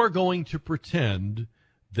if you are going to pretend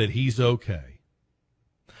that he's okay.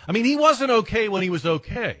 I mean, he wasn't okay when he was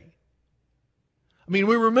okay. I mean,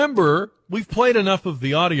 we've played enough of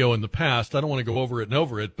the audio in the past. I don't want to go over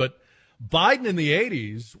it, but Biden in the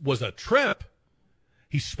 80s was a trip.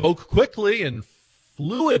 He spoke quickly and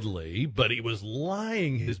fluidly, but he was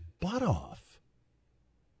lying his butt off.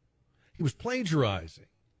 He was plagiarizing.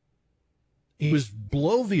 He was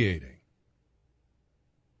bloviating.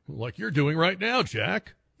 Like you're doing right now,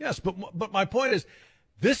 Jack. Yes, but my point is,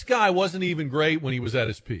 this guy wasn't even great when he was at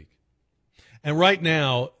his peak. And right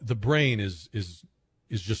now, the brain is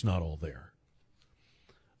just not all there.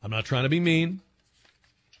 I'm not trying to be mean.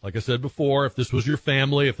 Like I said before, if this was your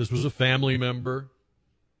family, if this was a family member,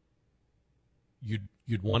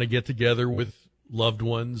 you'd want to get together with loved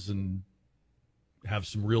ones and have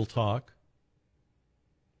some real talk.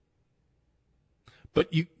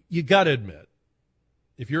 But you got to admit,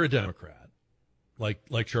 if you're a Democrat,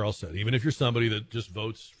 like Charles said, even if you're somebody that just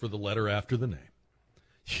votes for the letter after the name,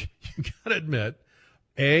 you got to admit,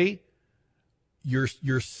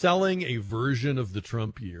 you're selling a version of the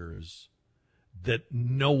Trump years that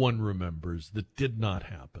no one remembers, that did not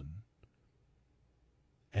happen.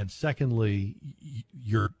 And secondly,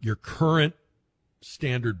 your current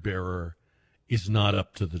standard bearer is not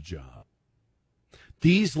up to the job.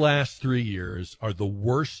 These last 3 years are the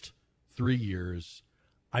worst 3 years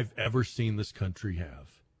I've ever seen this country have.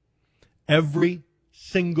 Every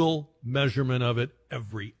single measurement of it,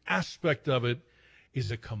 every aspect of it is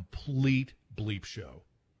a complete bleep show.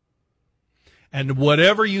 And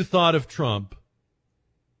whatever you thought of Trump,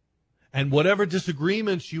 and whatever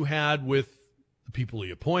disagreements you had with the people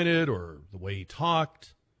he appointed or the way he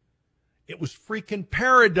talked, it was freaking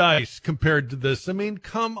paradise compared to this. I mean,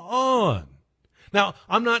 come on. Now,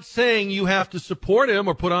 I'm not saying you have to support him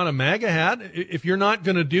or put on a MAGA hat. If you're not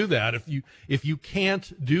going to do that, if you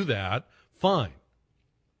can't do that, fine.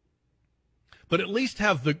 But at least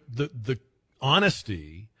have the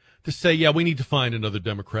honesty to say, yeah, we need to find another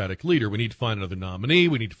Democratic leader. We need to find another nominee.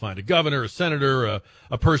 We need to find a governor, a senator,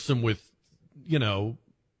 a person with, who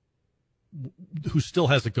still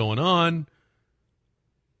has it going on,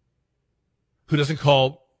 who doesn't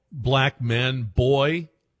call black men boy,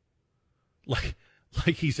 like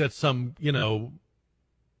he's at some,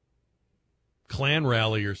 Klan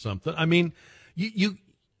rally or something. I mean, you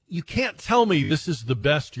can't tell me this is the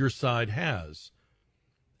best your side has.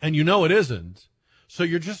 And you know it isn't. So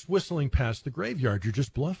you're just whistling past the graveyard. You're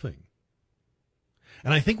just bluffing.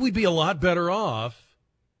 And I think we'd be a lot better off,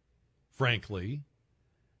 frankly,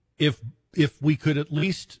 if we could at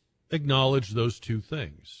least acknowledge those two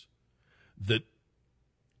things. That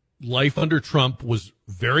life under Trump was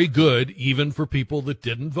very good, even for people that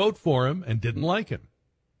didn't vote for him and didn't like him.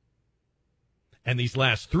 And these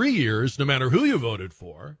last 3 years, no matter who you voted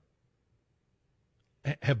for,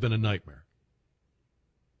 have been a nightmare.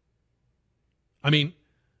 I mean,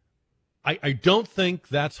 I don't think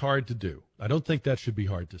that's hard to do. I don't think that should be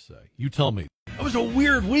hard to say. You tell me. It was a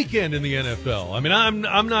weird weekend in the NFL. I mean,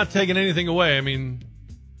 I'm not taking anything away. I mean,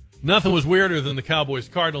 nothing was weirder than the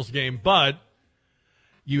Cowboys-Cardinals game, but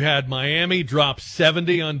you had Miami drop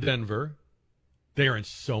 70 on Denver. They are in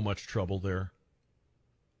so much trouble there.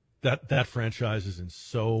 That franchise is in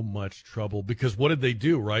so much trouble because what did they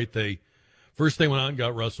do, right? They went out and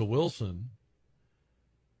got Russell Wilson.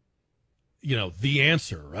 The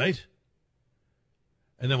answer, right?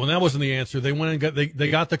 And then when that wasn't the answer, they went and they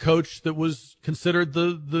got the coach that was considered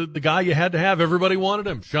the guy you had to have. Everybody wanted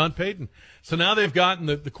him, Sean Payton. So now they've gotten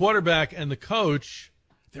the quarterback and the coach.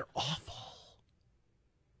 They're awful.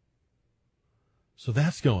 So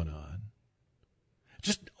that's going on.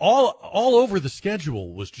 Just all over the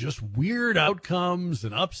schedule was just weird outcomes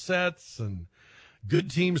and upsets, and good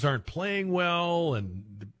teams aren't playing well,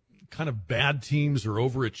 and kind of bad teams are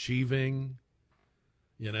overachieving.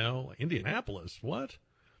 Indianapolis, what?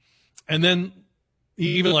 And then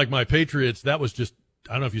even like my Patriots, that was just,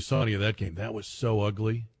 I don't know if you saw any of that game. That was so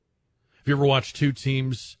ugly. Have you ever watched two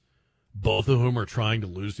teams, both of whom are trying to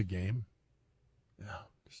lose a game? Yeah,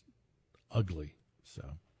 just ugly.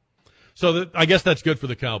 So I guess that's good for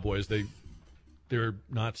the Cowboys. They're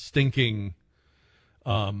not stinking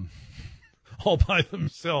all by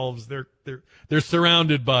themselves. They're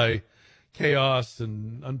surrounded by chaos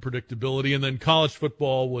and unpredictability. And then college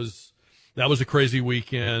football was a crazy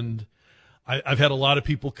weekend. I've had a lot of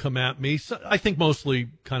people come at me. So I think mostly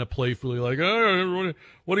kind of playfully, like, oh,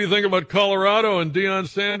 what do you think about Colorado and Deion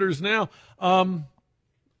Sanders now? I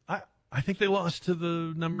think they lost to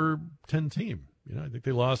the number 10 team. I think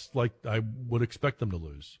they lost like I would expect them to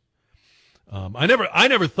lose. I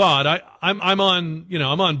never thought I'm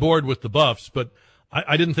on board with the Buffs, but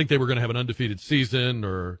I didn't think they were going to have an undefeated season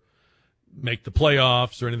or make the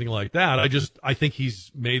playoffs or anything like that. I think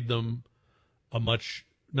he's made them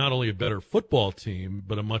not only a better football team,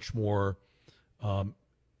 but a much more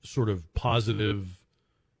sort of positive,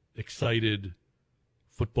 excited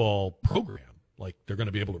football program. Like they're going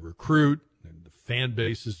to be able to recruit, and the fan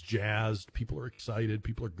base is jazzed. People are excited.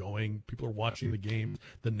 People are going. People are watching the games.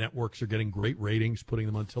 The networks are getting great ratings, putting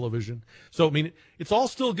them on television. So, I mean, it's all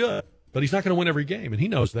still good, but he's not going to win every game, and he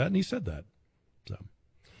knows that, and he said that. So,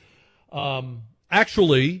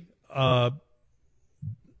 actually,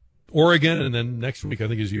 Oregon, and then next week I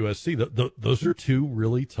think is USC. Those are two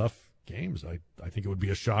really tough games. I think it would be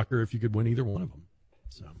a shocker if you could win either one of them.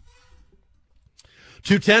 So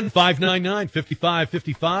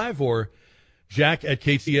 210-599-5555 or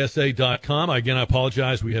jack@ktsa.com. Again, I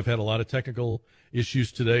apologize. We have had a lot of technical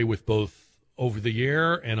issues today with both over the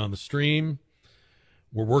air and on the stream.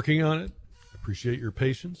 We're working on it. Appreciate your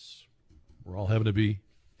patience. We're all having to be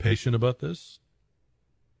patient about this.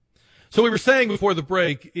 So we were saying before the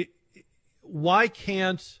break, why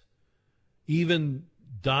can't even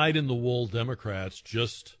dyed-in-the-wool Democrats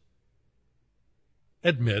just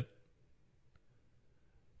admit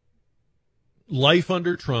life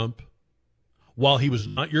under Trump while he was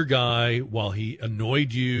not your guy, while he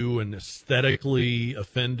annoyed you and aesthetically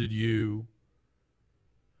offended you,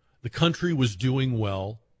 the country was doing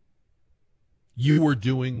well. You were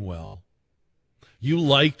doing well. You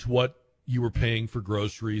liked what you were paying for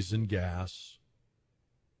groceries and gas.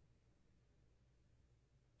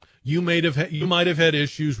 You might have had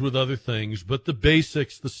issues with other things, but the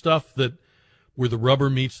basics, the stuff that where the rubber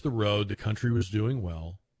meets the road, the country was doing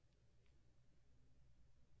well.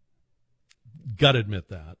 Got to admit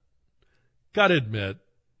that. Got to admit,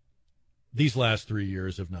 these last 3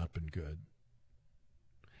 years have not been good.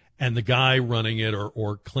 And the guy running it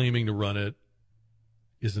or claiming to run it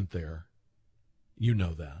isn't there. You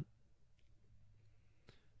know that.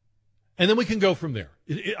 And then we can go from there.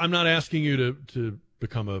 I'm not asking you to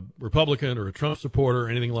become a Republican or a Trump supporter or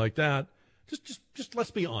anything like that. Just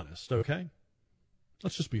let's be honest, okay?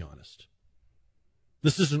 Let's just be honest.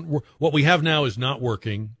 This isn't what we have now is not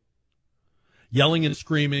working. Yelling and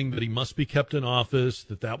screaming that he must be kept in office,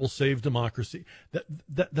 that will save democracy.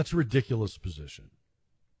 That's a ridiculous position.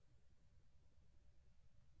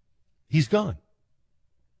 He's gone.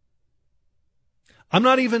 I'm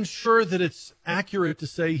not even sure that it's accurate to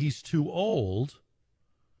say he's too old.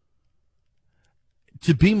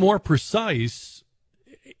 To be more precise,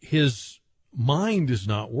 his mind is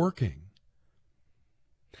not working.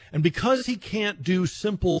 And because he can't do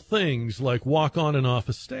simple things like walk on and off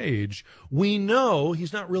a stage, we know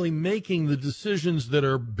he's not really making the decisions that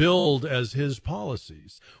are billed as his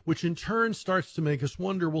policies, which in turn starts to make us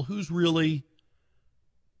wonder, well, who's really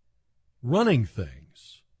running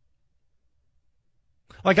things?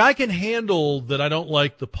 Like, I can handle that I don't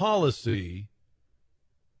like the policy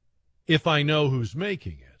if I know who's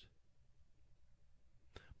making it.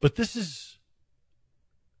 But this is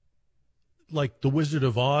like the Wizard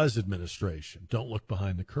of Oz administration. Don't look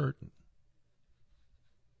behind the curtain.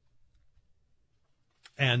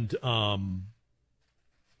 And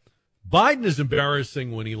Biden is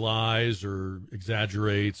embarrassing when he lies or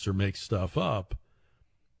exaggerates or makes stuff up.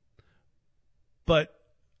 But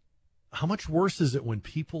how much worse is it when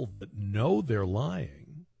people that know they're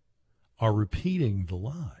lying are repeating the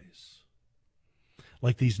lies?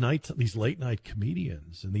 Like these late night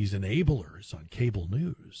comedians and these enablers on cable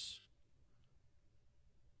news.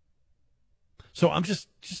 So I'm just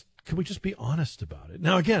can we just be honest about it?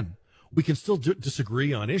 Now, again, we can still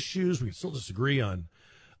disagree on issues. We can still disagree on,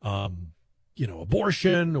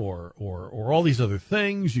 abortion or all these other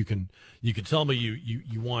things. You can tell me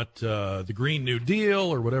you want the Green New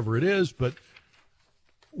Deal or whatever it is, but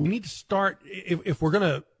we need to start if we're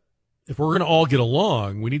gonna all get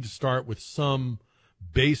along. We need to start with some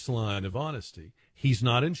baseline of honesty. He's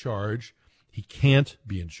not in charge. He can't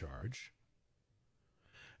be in charge.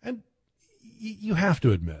 And you have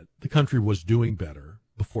to admit the country was doing better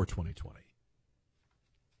before 2020.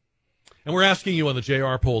 And we're asking you on the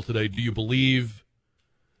JR poll today, do you believe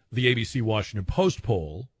the ABC Washington Post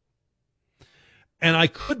poll? And I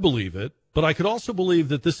could believe it, but I could also believe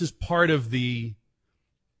that this is part of the,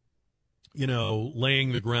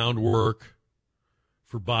 laying the groundwork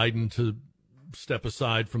for Biden to step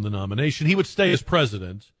aside from the nomination. He would stay as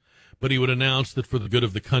president, but he would announce that for the good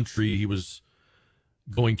of the country, he was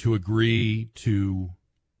going to agree to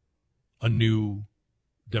a new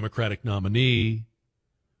Democratic nominee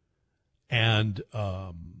and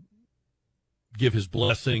give his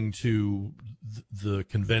blessing to the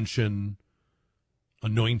convention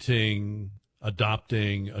anointing,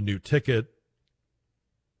 adopting a new ticket.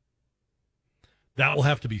 That will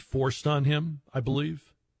have to be forced on him, I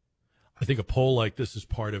believe. I think a poll like this is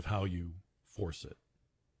part of how you force it.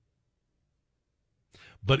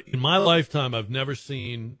 But in my lifetime, I've never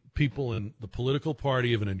seen people in the political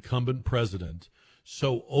party of an incumbent president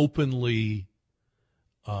so openly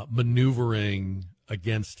maneuvering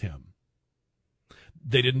against him.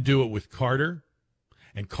 They didn't do it with Carter,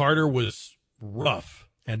 and Carter was rough,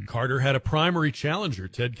 and Carter had a primary challenger.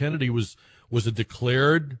 Ted Kennedy was a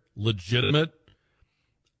declared, legitimate,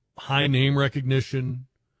 high name recognition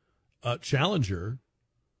challenger,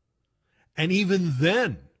 and even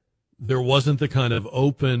then, there wasn't the kind of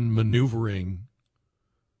open maneuvering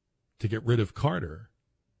to get rid of Carter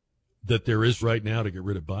that there is right now to get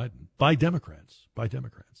rid of Biden by Democrats.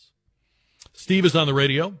 Steve is on the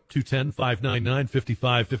radio,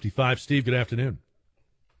 210-599-5555. Steve, good afternoon.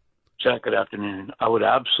 Jack, good afternoon. I would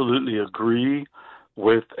absolutely agree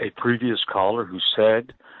with a previous caller who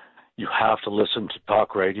said you have to listen to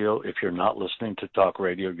talk radio. If you're not listening to talk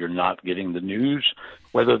radio, you're not getting the news,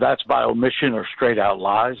 whether that's by omission or straight out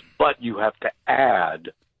lies. But you have to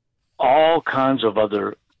add all kinds of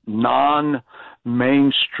other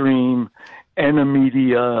non-mainstream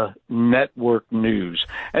Media network news.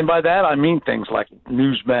 And by that, I mean things like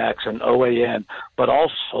Newsmax and OAN, but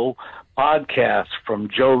also podcasts from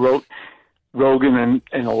Joe Rogan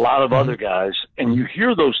and a lot of other guys. And you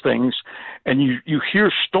hear those things and you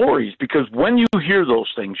hear stories, because when you hear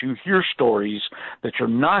those things, you hear stories that you're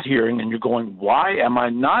not hearing, and you're going, why am I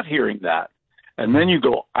not hearing that? And then you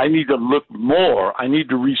go, I need to look more. I need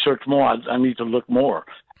to research more. I need to look more.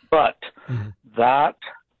 But that,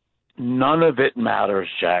 none of it matters,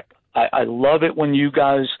 Jack. I love it when you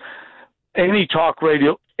guys, any talk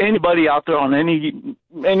radio, anybody out there on any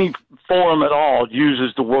forum at all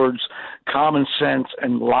uses the words common sense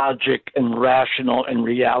and logic and rational and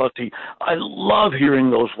reality. I love hearing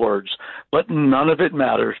those words, but none of it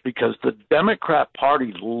matters, because the Democrat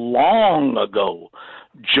Party long ago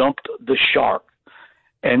jumped the shark,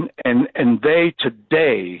 and they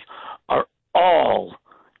today are all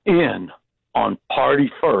in on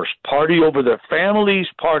party first, party over their families,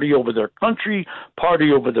 party over their country,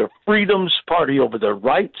 party over their freedoms, party over their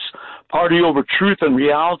rights, party over truth and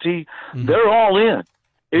reality. They're all in.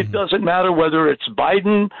 It doesn't matter whether it's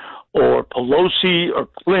Biden or Pelosi or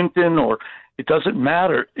Clinton, or it doesn't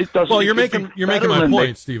matter. It doesn't. Well, you're making my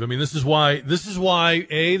point, Steve. I mean, this is why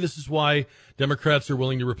Democrats are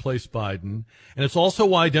willing to replace Biden, and it's also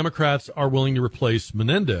why Democrats are willing to replace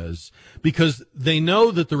Menendez, because they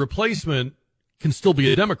know that the replacement can still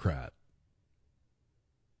be a Democrat.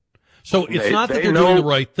 So it's not that they're doing the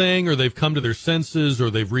right thing, or they've come to their senses, or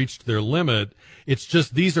they've reached their limit. It's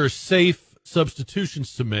just these are safe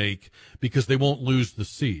substitutions to make because they won't lose the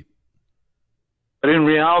seat. But in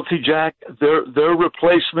reality, Jack, their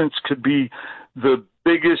replacements could be the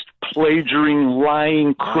biggest plagiarizing,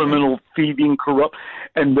 lying, criminal, thieving, corrupt.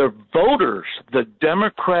 And their voters, the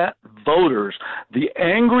Democrat voters, the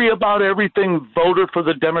angry about everything voter for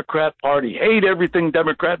the Democrat Party, hate everything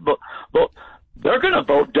Democrat vote, they're going to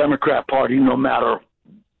vote Democrat Party no matter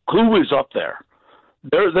who is up there.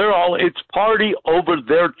 They're all, it's party over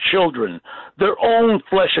their children, their own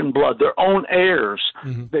flesh and blood, their own heirs.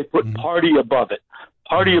 They put party above it.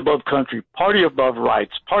 Party above country, party above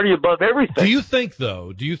rights, party above everything. Do you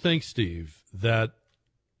think, Steve, that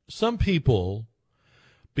some people,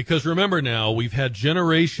 because remember now, we've had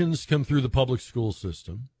generations come through the public school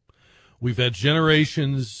system. We've had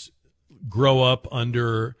generations grow up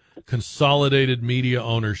under consolidated media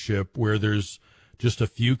ownership where there's just a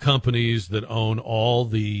few companies that own all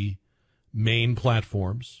the main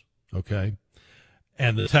platforms, okay?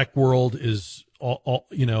 And the tech world is all,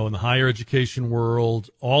 in the higher education world,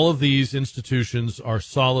 all of these institutions are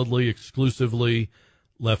solidly, exclusively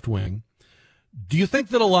left-wing. Do you think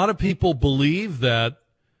that a lot of people believe that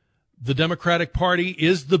the Democratic Party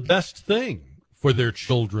is the best thing for their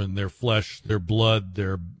children, their flesh, their blood,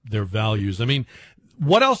 their values? I mean,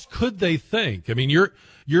 what else could they think? I mean,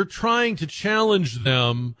 you're trying to challenge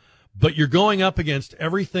them, but you're going up against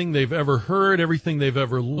everything they've ever heard, everything they've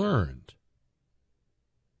ever learned.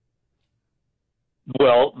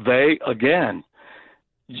 Well,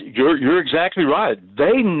 you're exactly right.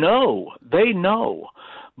 They know,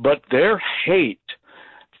 but their hate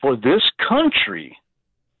for this country,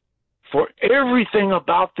 for everything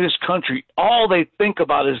about this country, all they think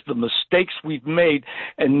about is the mistakes we've made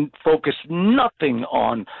and focus nothing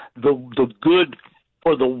on the good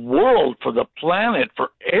for the world, for the planet,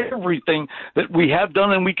 for everything that we have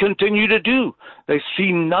done and we continue to do. They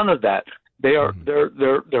see none of that. They're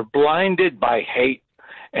blinded by hate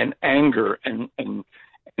and anger and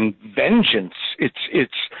vengeance.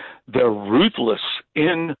 They're ruthless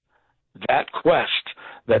in that quest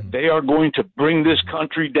that they are going to bring this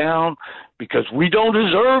country down, because we don't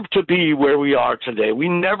deserve to be where we are today. We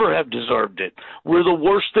never have deserved it. We're the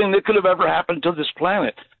worst thing that could have ever happened to this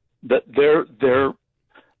planet. That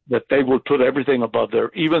they would put everything above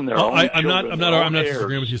their own I'm children, not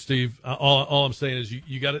disagreeing with you, Steve. All I'm saying is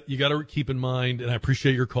you got to keep in mind, and I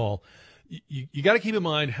appreciate your call. You got to keep in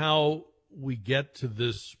mind how we get to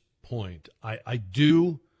this point. I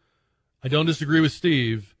don't disagree with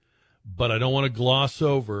Steve, but I don't want to gloss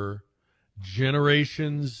over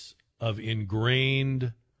generations of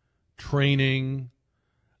ingrained training,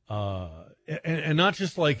 and not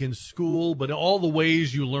just like in school, but all the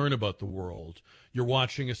ways you learn about the world. You're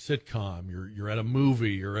watching a sitcom, you're at a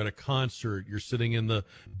movie, you're at a concert, you're sitting in the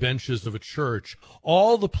benches of a church.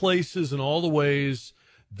 All the places and all the ways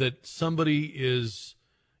that somebody is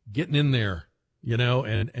getting in there,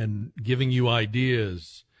 and giving you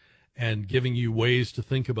ideas and giving you ways to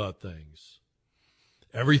think about things.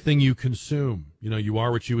 Everything you consume, you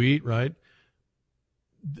are what you eat, right?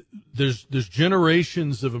 There's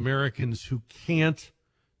generations of Americans who can't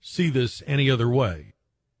see this any other way.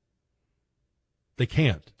 They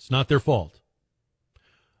can't. It's not their fault.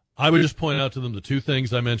 I would just point out to them the two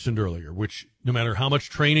things I mentioned earlier, which no matter how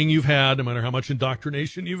much training you've had, no matter how much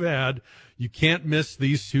indoctrination you've had, you can't miss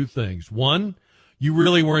these two things. One, you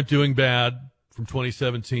really weren't doing bad from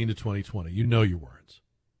 2017 to 2020. You know you weren't.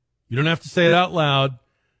 You don't have to say it out loud.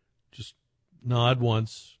 Just nod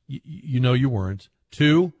once. You know you weren't.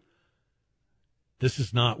 Two, this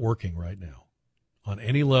is not working right now. On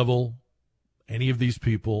any level, any of these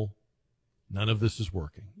people, none of this is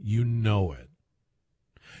working. You know it.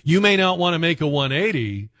 You may not want to make a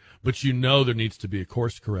 180, but you know there needs to be a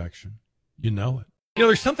course correction. You know it. You know,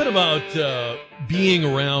 there's something about being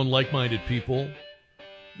around like-minded people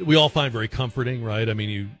that we all find very comforting, right? I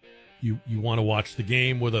mean, you want to watch the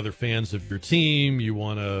game with other fans of your team. You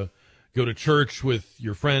want to go to church with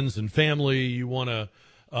your friends and family. You want to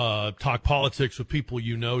talk politics with people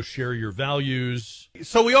you know share your values.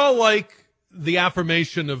 So we all like the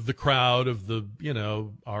affirmation of the crowd, of the, you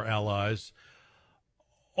know, our allies.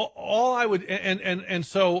 All I would, and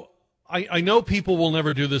so I know people will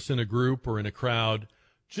never do this in a group or in a crowd.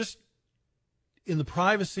 Just in the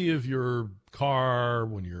privacy of your car,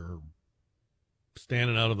 when you're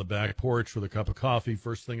standing out on the back porch with a cup of coffee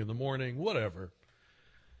first thing in the morning, whatever.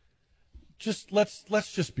 Just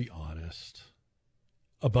let's just be honest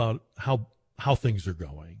about how things are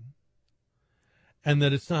going, and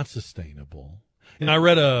that it's not sustainable. And I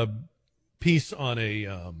read a piece on a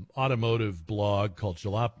automotive blog called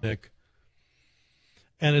Jalopnik,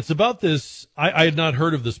 and it's about this. I had not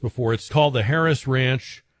heard of this before. It's called the Harris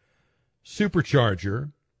Ranch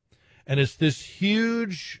Supercharger, and it's this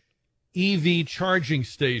huge EV charging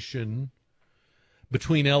station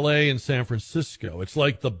between LA and San Francisco. It's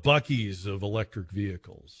like the Buc-ee's of electric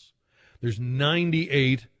vehicles. There's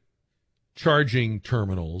 98 charging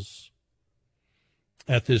terminals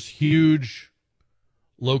at this huge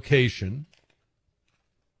location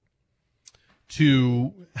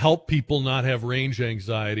to help people not have range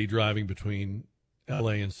anxiety driving between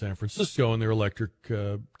LA and San Francisco in their electric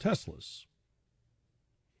Teslas.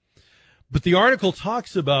 But the article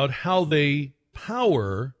talks about how they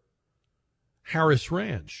power Harris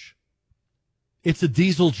Ranch. It's a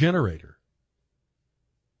diesel generator.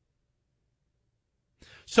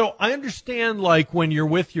 So I understand, like, when you're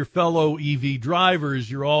with your fellow EV drivers,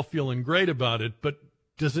 you're all feeling great about it, but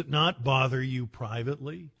does it not bother you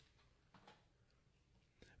privately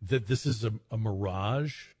that this is a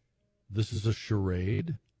mirage? This is a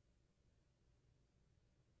charade?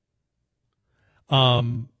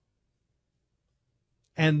 And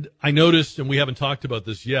I noticed, and we haven't talked about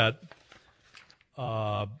this yet,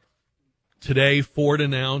 today Ford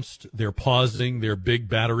announced they're pausing their big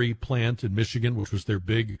battery plant in Michigan, which was their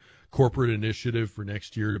big corporate initiative for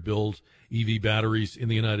next year to build EV batteries in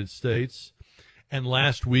the United States. And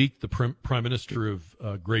last week, the Prime Minister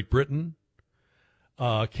of Great Britain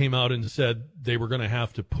came out and said they were going to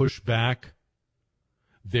have to push back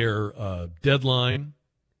their deadline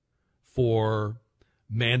for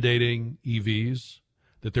mandating EVs,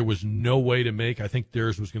 that there was no way to make, I think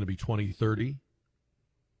theirs was going to be 2030.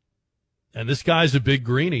 And this guy's a big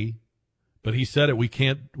greenie, but he said it. We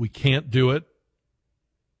can't do it.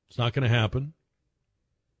 It's not going to happen.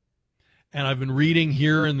 And I've been reading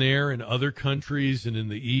here and there in other countries and in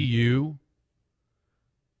the EU,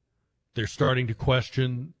 they're starting to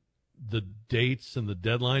question the dates and the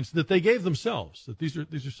deadlines that they gave themselves, that these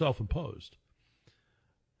are self-imposed.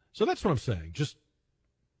 So that's what I'm saying. Just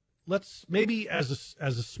let's, maybe as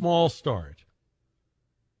a small start,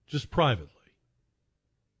 just privately,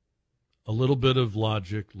 a little bit of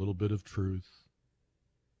logic, a little bit of truth,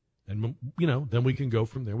 and, you know, then we can go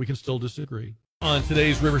from there. We can still disagree. On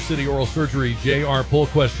today's River City Oral Surgery JR poll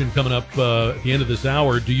question coming up at the end of this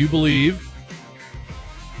hour, do you believe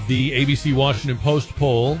the ABC Washington Post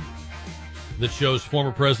poll that shows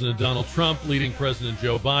former President Donald Trump leading President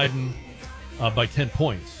Joe Biden by 10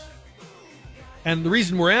 points? And the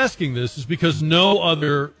reason we're asking this is because no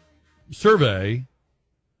other survey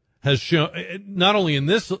has shown, not only in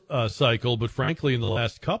this cycle, but frankly in the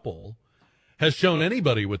last couple, has shown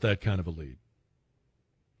anybody with that kind of a lead.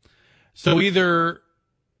 So either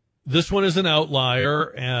this one is an outlier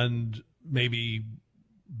and maybe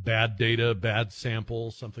bad data, bad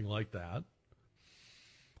sample, something like that,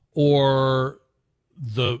 or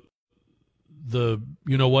the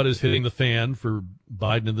you know what is hitting the fan for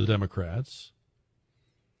Biden and the Democrats,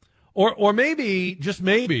 or maybe, just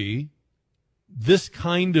maybe, this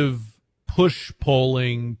kind of push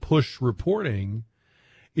polling, push reporting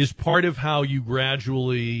is part of how you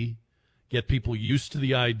gradually get people used to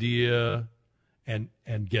the idea and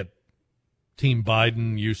get Team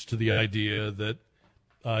Biden used to the idea that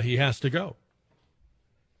he has to go.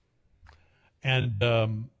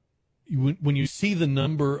 And when you see the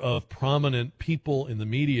number of prominent people in the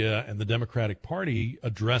media and the Democratic Party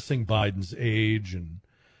addressing Biden's age and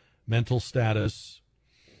mental status,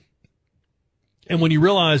 and when you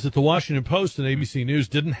realize that the Washington Post and ABC News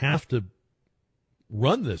didn't have to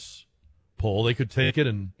run this poll, they could take it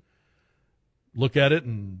and look at it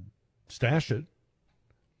and stash it,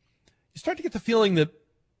 you start to get the feeling that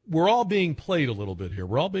we're all being played a little bit here.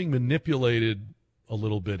 We're all being manipulated a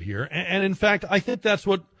little bit here. And in fact, I think that's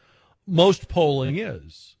what most polling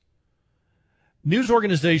is. News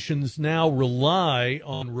organizations now rely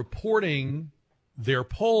on reporting their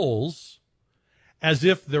polls as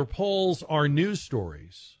if their polls are news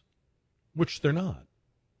stories, which they're not.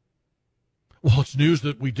 Well, it's news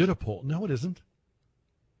that we did a poll. No, it isn't.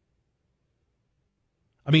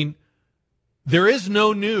 I mean, there is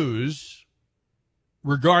no news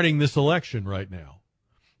regarding this election right now.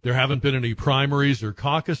 There haven't been any primaries or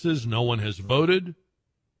caucuses. No one has voted.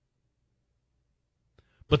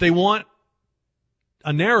 But they want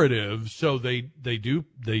a narrative, so they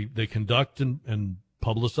conduct and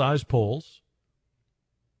publicize polls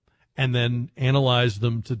and then analyze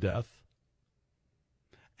them to death.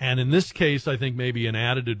 And in this case, I think maybe an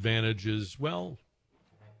added advantage is, well,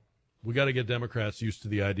 we got to get Democrats used to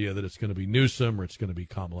the idea that it's going to be Newsom or it's going to be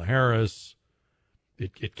Kamala Harris.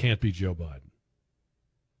 It can't be Joe Biden.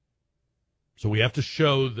 So we have to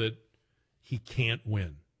show that he can't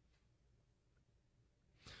win.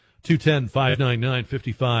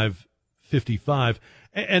 210-599-5555.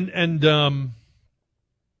 And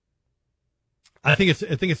I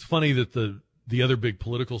think it's funny that the other big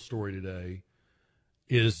political story today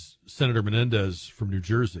is Senator Menendez from New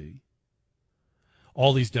Jersey.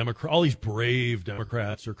 All these brave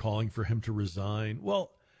Democrats are calling for him to resign.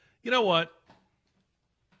 Well, you know what?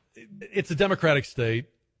 It's a Democratic state,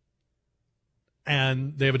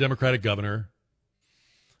 and they have a Democratic governor.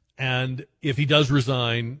 And if he does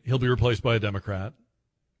resign, he'll be replaced by a Democrat.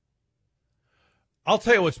 I'll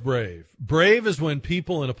tell you what's brave. Brave is when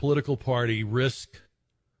people in a political party risk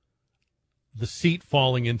the seat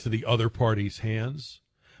falling into the other party's hands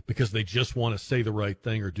because they just want to say the right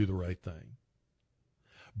thing or do the right thing.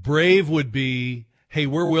 Brave would be, hey,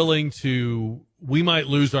 we might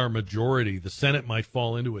lose our majority. The Senate might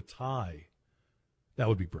fall into a tie. That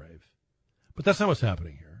would be brave. But that's not what's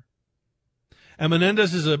happening here. And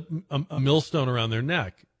Menendez is a millstone around their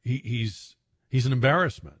neck. He's an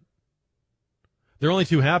embarrassment. They're only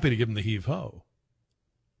too happy to give him the heave-ho.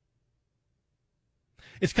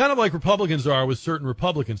 It's kind of like Republicans are with certain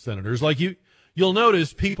Republican senators. Like you'll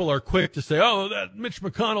notice people are quick to say, oh, that Mitch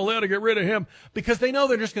McConnell, they ought to get rid of him, because they know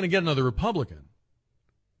they're just going to get another Republican.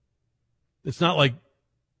 It's not like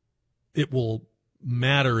it will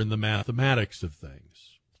matter in the mathematics of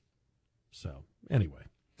things. So, anyway.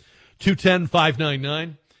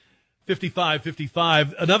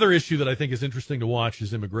 210-599-5555. Another issue that I think is interesting to watch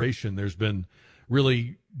is immigration. There's been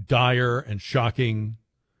really dire and shocking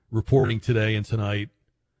reporting today and tonight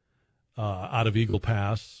out of Eagle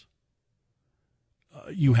Pass.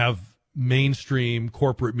 You have mainstream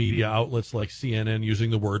corporate media outlets like CNN using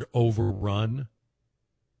the word overrun.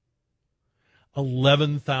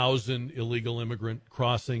 11,000 illegal immigrant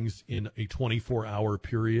crossings in a 24-hour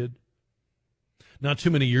period. Not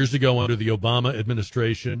too many years ago, under the Obama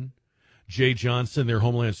administration, Jay Johnson, their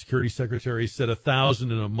Homeland Security Secretary, said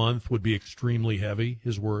 1,000 in a month would be extremely heavy,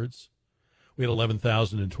 his words. We had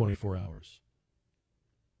 11,000 in 24 hours.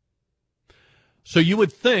 So you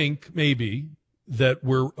would think maybe that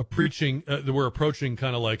we're approaching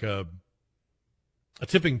kind of like a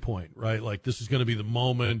tipping point, right? Like this is going to be the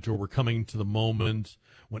moment, or we're coming to the moment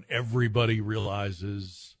when everybody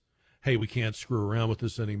realizes, hey, we can't screw around with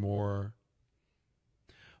this anymore.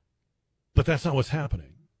 But that's not what's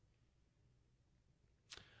happening.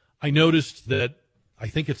 I noticed that I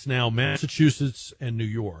think it's now Massachusetts and New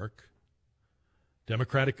York,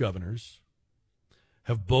 Democratic governors,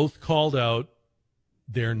 have both called out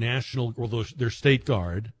their their state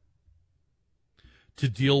guard to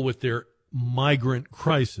deal with their migrant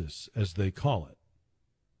crisis, as they call it.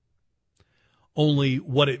 Only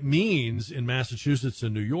what it means in Massachusetts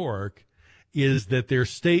and New York is that their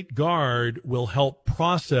state guard will help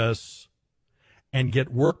process and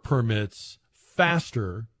get work permits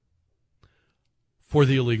faster for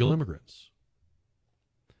the illegal immigrants.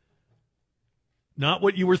 Not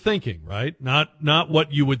what you were thinking, right? Not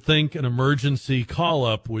what you would think an emergency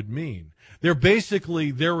call-up would mean. Their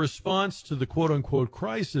response to the quote-unquote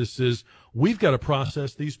crisis is, we've got to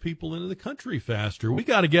process these people into the country faster. We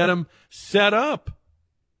got to get them set up.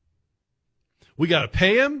 We got to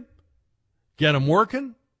pay them, get them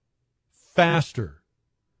working faster.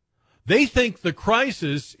 They think the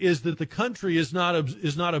crisis is that the country is not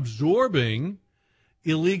absorbing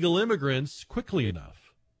illegal immigrants quickly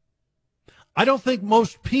enough. I don't think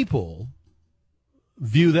most people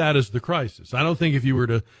view that as the crisis. I don't think if you were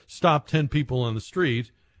to stop 10 people on the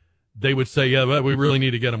street, they would say, yeah, but we really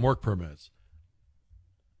need to get them work permits.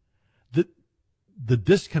 The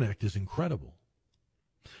disconnect is incredible.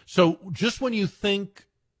 So just when you think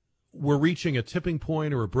we're reaching a tipping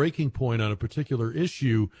point or a breaking point on a particular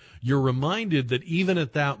issue, you're reminded that even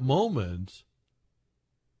at that moment,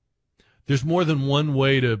 there's more than one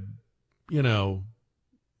way to,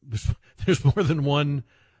 there's more than one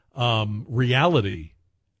reality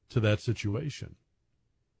to that situation.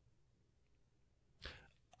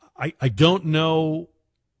 I don't know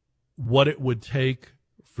what it would take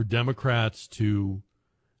for Democrats to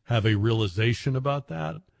have a realization about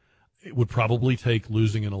that. It would probably take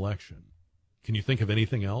losing an election. Can you think of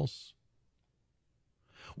anything else?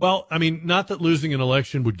 Well, I mean, not that losing an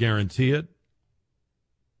election would guarantee it,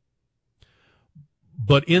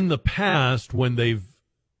 but in the past, when they've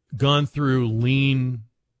gone through lean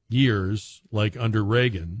years, like under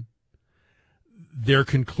Reagan, their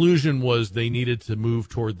conclusion was they needed to move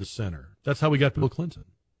toward the center. That's how we got Bill Clinton.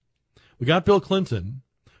 We got Bill Clinton,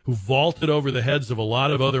 who vaulted over the heads of a lot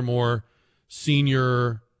of other more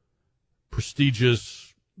senior,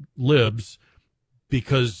 prestigious libs,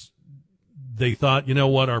 because they thought, you know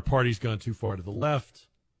what, our party's gone too far to the left,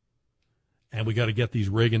 and we got to get these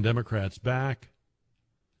Reagan Democrats back.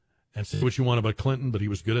 And say what you want about Clinton, but he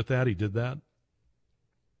was good at that. He did that.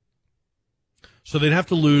 So they'd have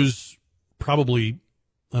to lose probably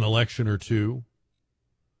an election or two,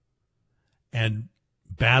 and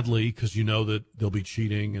badly, because you know that there'll be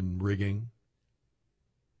cheating and rigging.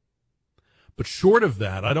 But short of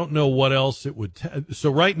that, I don't know what else it would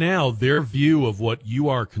so right now, their view of what you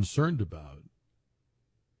are concerned about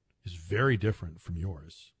is very different from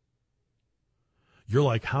yours. You're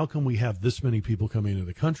like, how can we have this many people coming into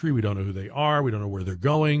the country? We don't know who they are. We don't know where they're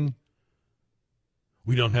going.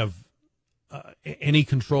 We don't have any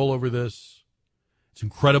control over this. It's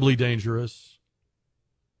incredibly dangerous.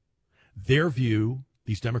 Their view,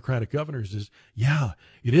 these Democratic governors, is, yeah,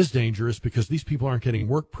 it is dangerous because these people aren't getting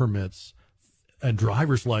work permits and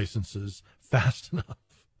driver's licenses fast enough.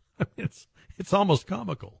 I mean, it's almost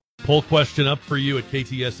comical. Poll question up for you at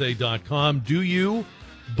ktsa.com. Do you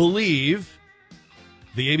believe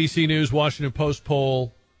the ABC News Washington Post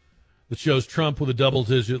poll that shows Trump with a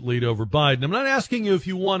double-digit lead over Biden? I'm not asking you if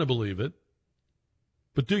you want to believe it,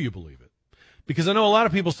 but do you believe it? Because I know a lot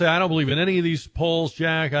of people say, I don't believe in any of these polls,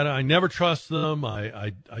 Jack. I never trust them.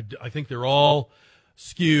 I think they're all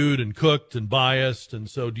skewed and cooked and biased. And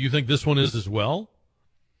so do you think this one is as well?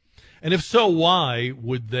 And if so, why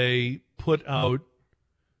would they put out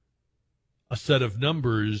a set of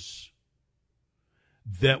numbers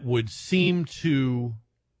that would seem to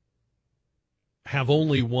have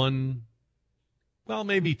only one, well,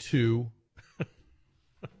 maybe two?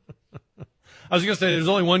 I was going to say there's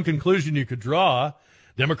only one conclusion you could draw.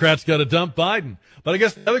 Democrats got to dump Biden. But I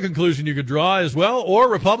guess the other conclusion you could draw is, well, or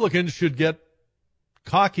Republicans should get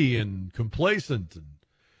cocky and complacent and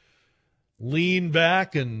lean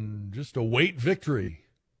back and just await victory.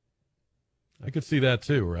 I could see that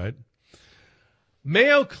too, right?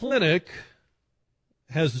 Mayo Clinic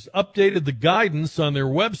has updated the guidance on their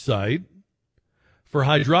website for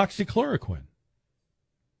hydroxychloroquine.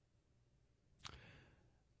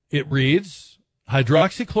 It reads,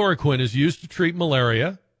 hydroxychloroquine is used to treat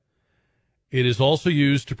malaria. It is also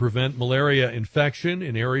used to prevent malaria infection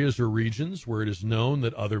in areas or regions where it is known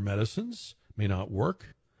that other medicines may not work.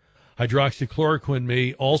 Hydroxychloroquine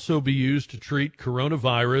may also be used to treat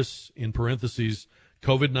coronavirus, in parentheses,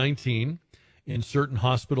 COVID-19, in certain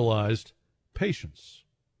hospitalized patients.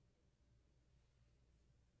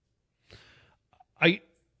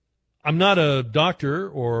 I'm not a doctor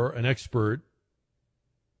or an expert.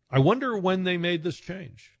 I wonder when they made this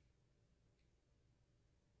change.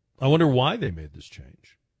 I wonder why they made this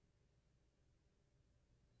change.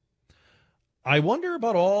 I wonder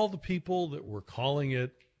about all the people that were calling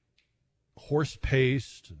it horse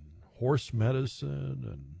paste and horse medicine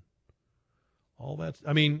and all that.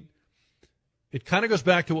 I mean, it kind of goes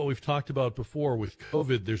back to what we've talked about before with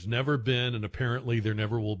COVID. There's never been, and apparently there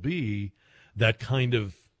never will be, that kind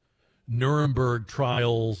of Nuremberg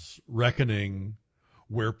trials reckoning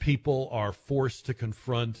where people are forced to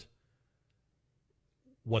confront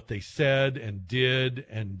what they said and did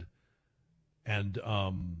and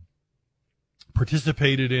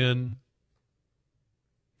participated in,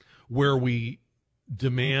 where we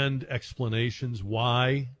demand explanations.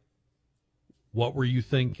 Why? What were you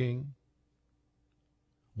thinking?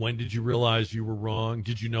 When did you realize you were wrong?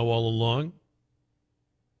 Did you know all along?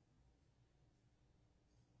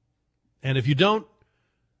 And if you don't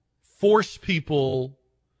force people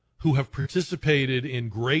who have participated in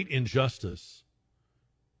great injustice,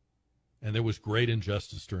 and there was great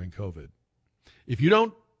injustice during COVID, if you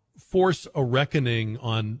don't force a reckoning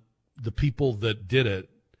on the people that did it,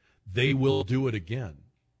 they will do it again.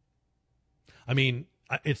 I mean,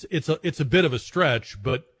 it's a bit of a stretch,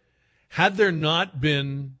 but had there not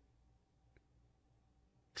been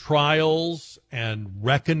trials and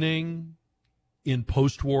reckoning in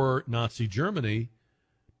post-war Nazi Germany,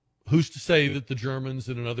 who's to say that the Germans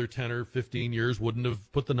in another 10 or 15 years wouldn't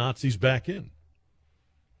have put the Nazis back in?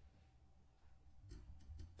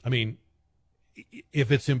 I mean,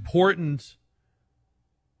 if it's important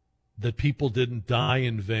that people didn't die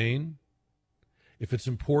in vain, if it's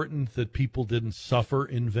important that people didn't suffer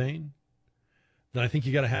in vain, then I think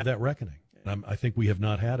you got to have that reckoning. And I think we have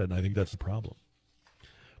not had it, and I think that's the problem.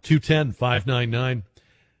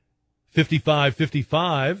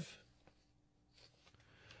 210-599-5555.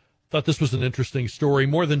 Thought this was an interesting story.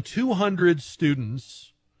 More than 200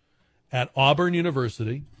 students at Auburn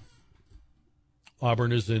University.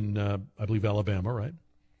 Auburn is in, I believe, Alabama, right?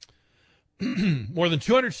 More than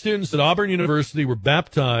 200 students at Auburn University were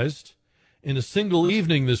baptized in a single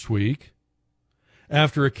evening this week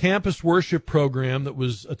after a campus worship program that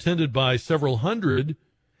was attended by several hundred,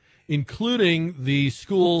 including the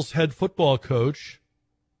school's head football coach.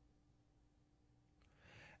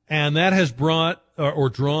 And that has brought or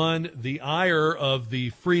drawn the ire of the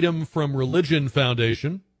Freedom from Religion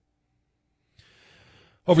Foundation.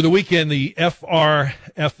 Over the weekend, the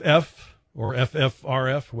FRFF, or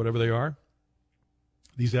FFRF, whatever they are,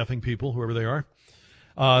 these effing people, whoever they are,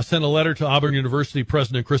 sent a letter to Auburn University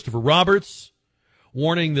President Christopher Roberts,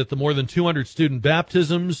 warning that the more than 200 student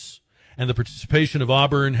baptisms and the participation of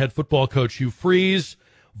Auburn head football coach Hugh Freeze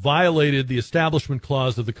violated the Establishment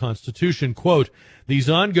Clause of the Constitution. Quote, these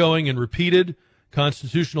ongoing and repeated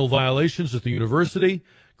constitutional violations at the university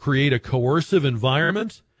create a coercive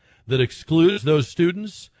environment that excludes those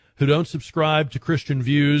students who don't subscribe to Christian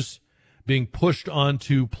views being pushed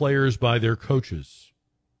onto players by their coaches.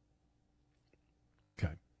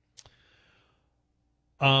 Okay.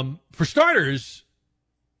 For starters,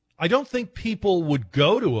 I don't think people would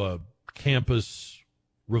go to a campus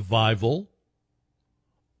revival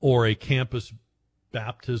or a campus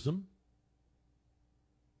baptism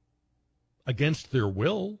against their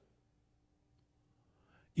will.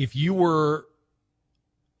 If you were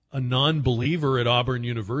a non-believer at Auburn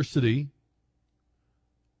University,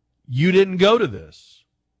 you didn't go to this,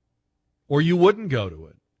 or you wouldn't go to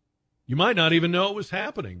it. You might not even know it was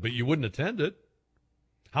happening, but you wouldn't attend it.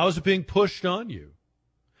 How is it being pushed on you?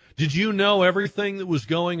 Did you know everything that was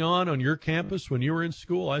going on your campus when you were in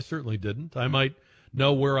school? I certainly didn't. I might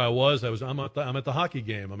know where I was. I'm at the hockey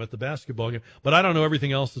game. I'm at the basketball game, but I don't know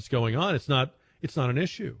everything else that's going on. It's not an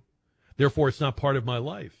issue. Therefore, it's not part of my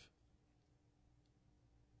life.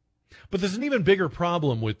 But there's an even bigger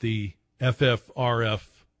problem with the FFRF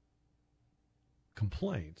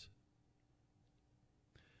complaint.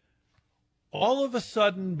 All of a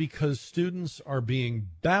sudden, because students are being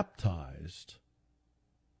baptized,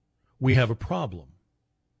 we have a problem.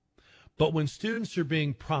 But when students are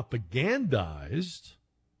being propagandized,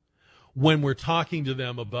 when we're talking to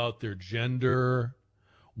them about their gender,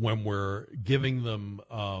 when we're giving them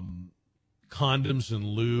condoms and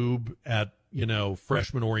lube at,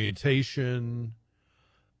 freshman orientation,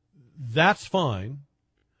 that's fine.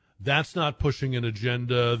 That's not pushing an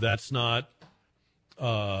agenda. That's not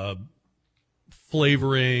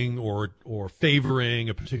flavoring or favoring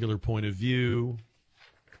a particular point of view.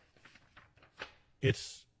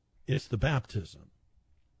 It's the baptism.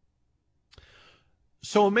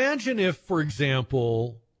 So imagine if, for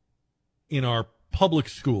example, in our public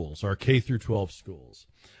schools, our K through 12 schools,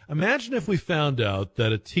 imagine if we found out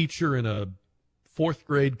that a teacher in a fourth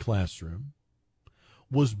grade classroom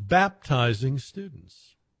was baptizing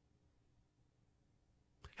students,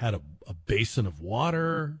 had a basin of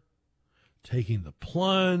water, taking the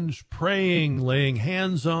plunge, praying, laying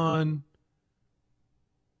hands on.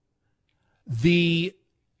 The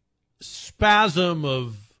spasm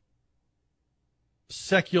of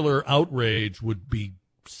secular outrage would be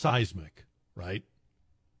seismic, right?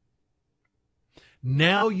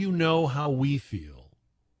 Now you know how we feel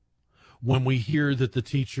when we hear that the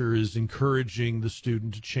teacher is encouraging the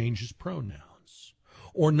student to change his pronouns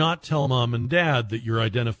or not tell mom and dad that you're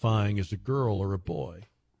identifying as a girl or a boy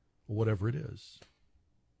or whatever it is.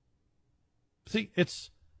 See,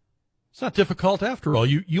 it's not difficult after all.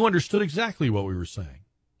 You understood exactly what we were saying.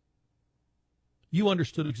 You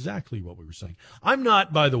understood exactly what we were saying. I'm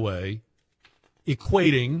not, by the way,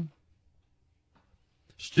 equating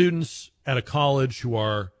students at a college who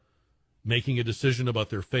are making a decision about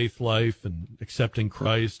their faith life and accepting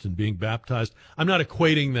Christ and being baptized. I'm not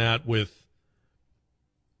equating that with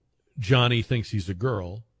Johnny thinks he's a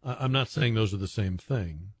girl. I'm not saying those are the same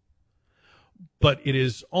thing. But it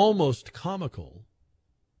is almost comical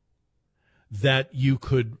that you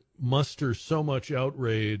could muster so much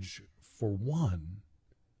outrage for one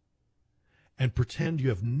and pretend you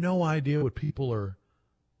have no idea what people are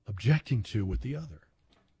objecting to with the other.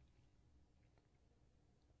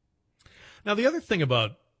 Now, the other thing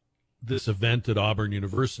about this event at Auburn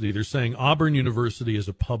University, they're saying Auburn University is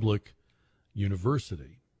a public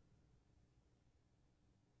university.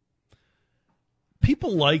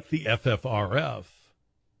 People like the FFRF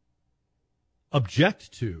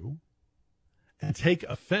object to and take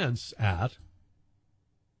offense at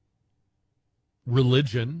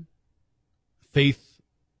religion, faith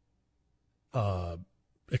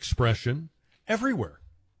expression everywhere.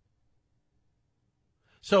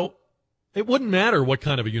 So it wouldn't matter what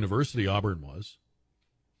kind of a university Auburn was.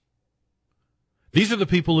 These are the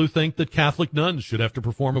people who think that Catholic nuns should have to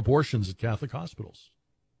perform abortions at Catholic hospitals.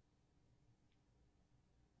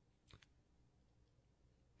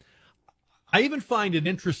 I even find it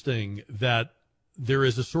interesting that there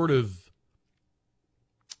is a sort of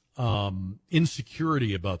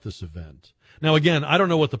insecurity about this event. Now, again, I don't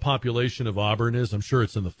know what the population of Auburn is. I'm sure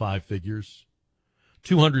it's in the 5 figures.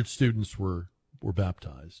 200 students were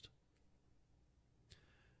baptized.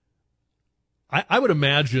 I would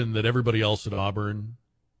imagine that everybody else at Auburn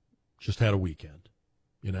just had a weekend,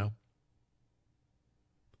 you know?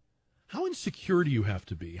 How insecure do you have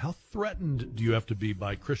to be? How threatened do you have to be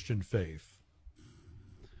by Christian faith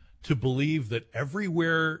to believe that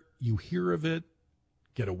everywhere you hear of it,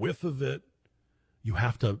 get a whiff of it, you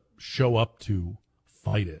have to show up to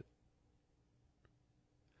fight it?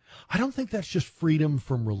 I don't think that's just freedom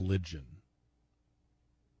from religion.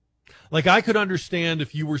 Like, I could understand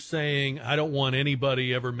if you were saying, I don't want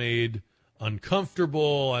anybody ever made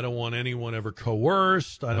uncomfortable. I don't want anyone ever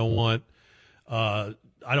coerced. I don't want a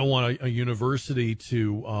university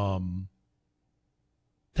to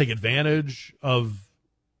take advantage of.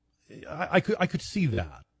 I could see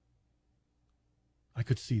that. I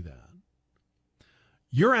could see that.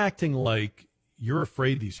 You're acting like you're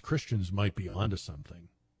afraid these Christians might be onto something.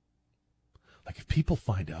 Like, if people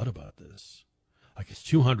find out about this, like it's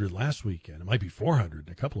 200 last weekend, it might be 400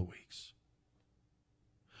 in a couple of weeks.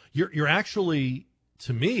 You're actually,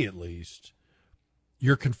 to me at least,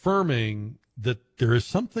 you're confirming that there is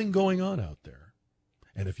something going on out there.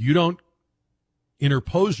 And if you don't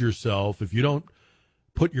interpose yourself, if you don't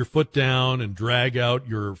put your foot down and drag out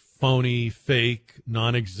your phony, fake,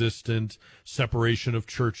 non-existent separation of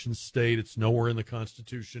church and state, it's nowhere in the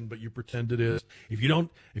Constitution, but you pretend it is. If you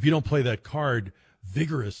don't play that card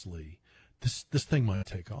vigorously, this thing might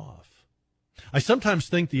take off. I sometimes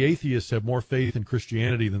think the atheists have more faith in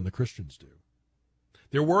Christianity than the Christians do.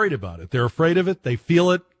 They're worried about it. They're afraid of it. They feel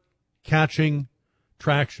it catching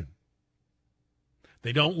traction.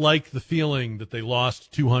 They don't like the feeling that they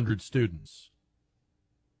lost 200 students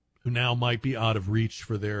who now might be out of reach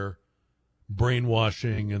for their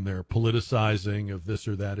brainwashing and their politicizing of this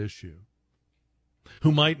or that issue,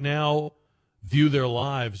 who might now view their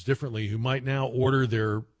lives differently, who might now order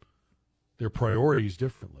their priorities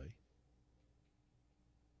differently.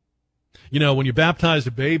 You know, when you baptize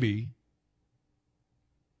a baby,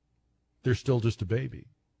 they're still just a baby.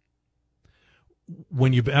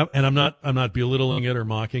 When you and I'm not belittling it or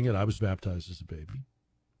mocking it. I was baptized as a baby,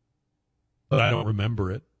 but I don't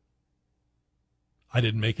remember it. I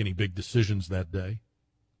didn't make any big decisions that day.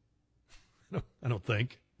 I don't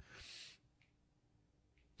think.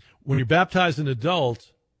 When you baptize an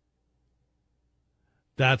adult,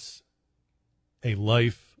 that's a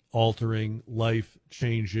life-altering,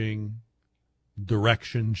 life-changing,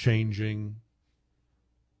 direction-changing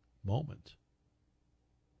moment.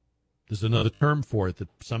 There's another term for it that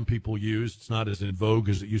some people use. It's not as in vogue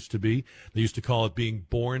as it used to be. They used to call it being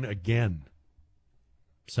born again.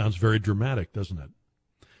 Sounds very dramatic, doesn't it?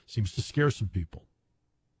 Seems to scare some people.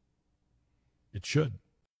 It should.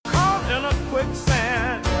 Caught in a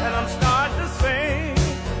quicksand, and I'm starting to sing.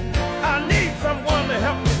 I need someone to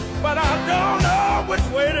help me, but I don't know which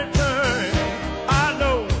way to turn. I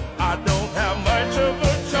know I don't have much of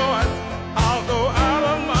a choice. I'll go out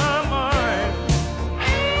of my mind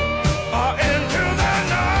or into the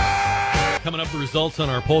night. Coming up, the results on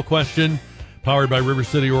our poll question, powered by River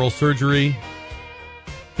City Oral Surgery.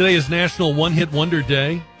 Today is National One Hit Wonder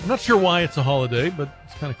Day. I'm not sure why it's a holiday, but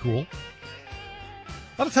it's kind of cool.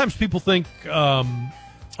 A lot of times people think of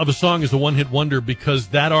a song as a one-hit wonder because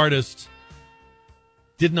that artist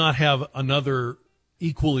did not have another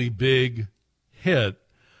equally big hit.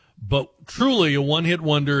 But truly, a one-hit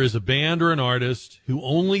wonder is a band or an artist who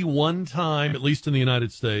only one time, at least in the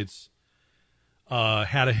United States,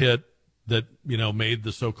 had a hit that, made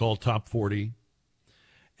the so-called top 40.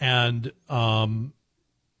 And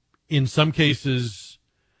in some cases,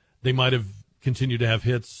 they might have continued to have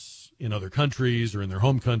hits in other countries or in their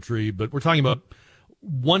home country. But we're talking about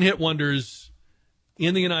one-hit wonders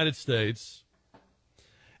in the United States.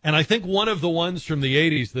 And I think one of the ones from the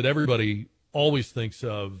 80s that everybody always thinks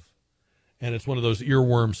of, and it's one of those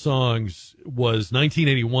earworm songs, was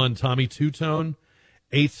 1981, Tommy Two-Tone,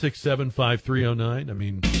 867-5309. I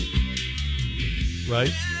mean,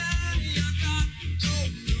 right?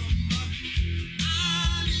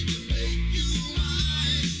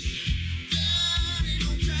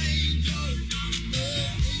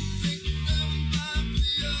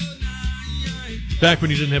 Back when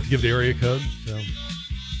you didn't have to give the area code. So.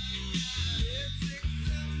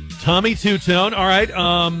 Tommy Two-Tone. All right.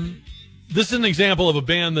 This is an example of a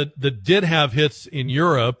band that did have hits in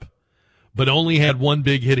Europe, but only had one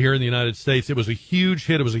big hit here in the United States. It was a huge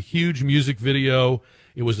hit. It was a huge music video.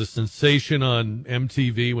 It was a sensation on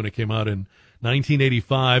MTV when it came out in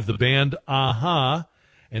 1985. The band Aha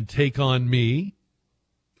and Take On Me.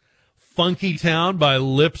 Funky Town by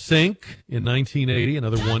Lip Sync in 1980,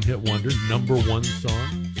 another one-hit wonder, number one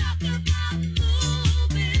song.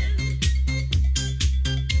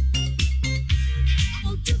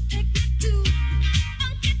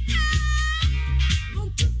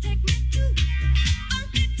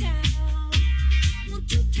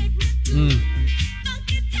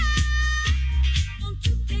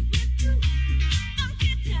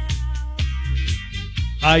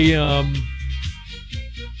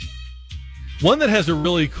 One that has a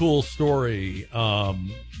really cool story.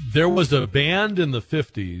 There was a band in the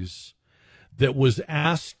 50s that was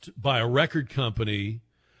asked by a record company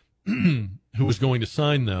who was going to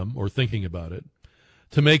sign them, or thinking about it,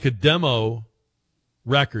 to make a demo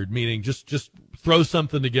record, meaning just throw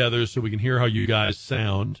something together so we can hear how you guys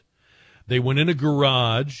sound. They went in a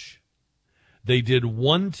garage. They did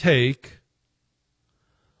one take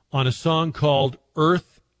on a song called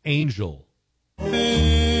Earth Angel.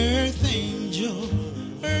 Earth angel,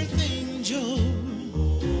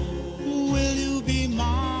 will you be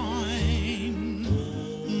mine,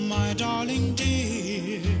 my darling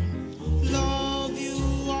dear, love you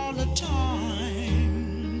all the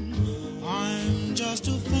time, I'm just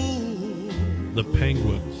a fool. The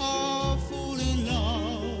Penguins. A fool in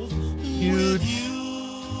love Huge, with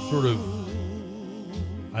you. sort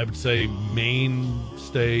of, I would say,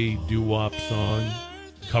 mainstay doo-wop song,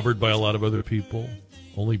 covered by a lot of other people.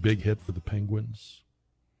 Only big hit for the Penguins.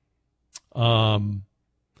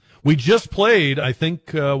 We just played, I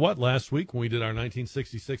think, last week when we did our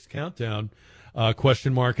 1966 countdown,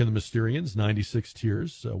 Question Mark and the Mysterians, 96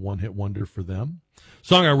 Tears, one-hit wonder for them.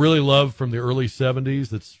 Song I really love from the early 70s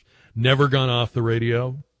that's never gone off the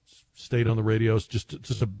radio, stayed on the radio. It's just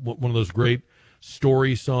one of those great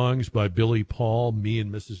story songs by Billy Paul, Me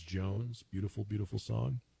and Mrs. Jones. Beautiful, beautiful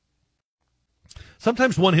song.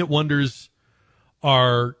 Sometimes one-hit wonders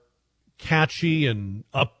are catchy and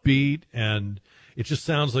upbeat, and it just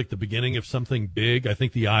sounds like the beginning of something big. I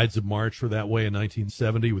think the Ides of March were that way in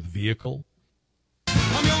 1970 with Vehicle.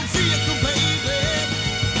 I'm your vehicle, baby.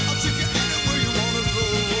 I'll take you anywhere you wanna go.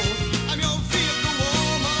 I'm your vehicle,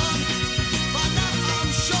 woman. By now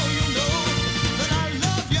I'm sure you know that I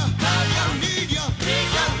love you, I need you,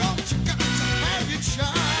 I want you, got to have you,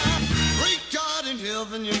 child. Great God in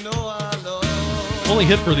heaven, you know I love. Only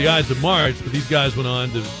hit for the Ides of March, but these guys went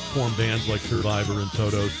on to form bands like Survivor and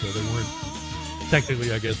Toto, so they weren't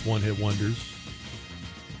technically, I guess, one-hit wonders.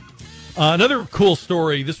 Another cool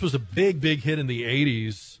story, this was a big, big hit in the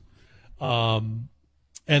 80s, and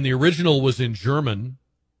the original was in German,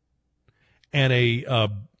 and a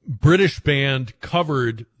British band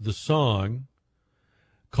covered the song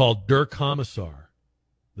called Der Kommissar.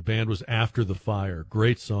 The band was After the Fire.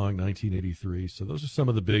 Great song, 1983. So those are some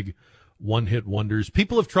of the big one-hit wonders.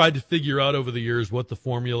 People have tried to figure out over the years what the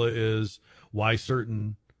formula is, why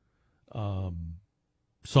certain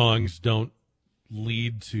songs don't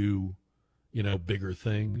lead to, bigger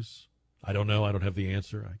things. I don't know. I don't have the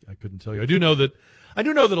answer. I couldn't tell you. I do know that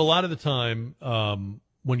a lot of the time,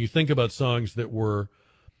 when you think about songs that were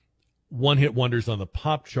one-hit wonders on the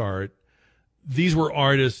pop chart, these were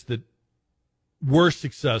artists that were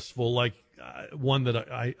successful. Like one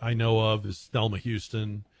that I know of is Thelma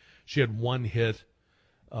Houston. She had one hit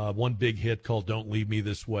one big hit called "Don't Leave Me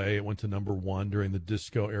This Way." It went to number 1 during the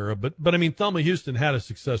disco era. But I mean, Thelma Houston had a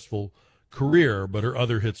successful career, but her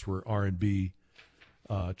other hits were R&B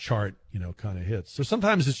chart, kind of hits. So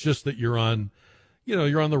sometimes it's just that you're on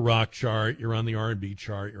the rock chart, you're on the R&B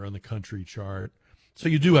chart, you're on the country chart. So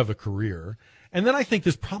you do have a career. And then I think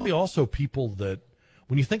there's probably also people that,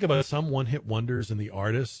 when you think about some one-hit wonders and the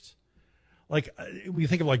artists, like when you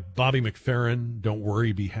think of like Bobby McFerrin, "Don't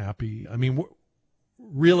Worry, Be Happy." I mean,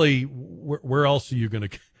 really, where else are you going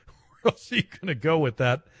to go with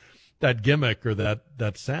that gimmick or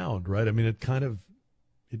that sound, right? I mean, it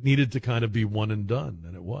needed to kind of be one and done,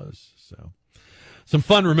 and it was. So some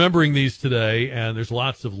fun remembering these today, and there's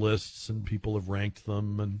lots of lists, and people have ranked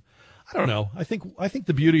them, and I don't know. I think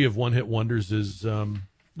the beauty of one-hit wonders is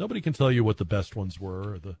nobody can tell you what the best ones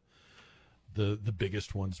were or the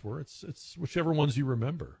biggest ones were. It's whichever ones you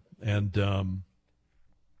remember. And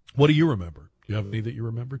what do you remember? Do you have any that you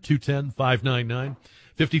remember?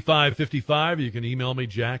 210-599-5555. You can email me,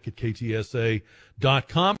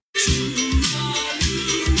 jack@ktsa.com.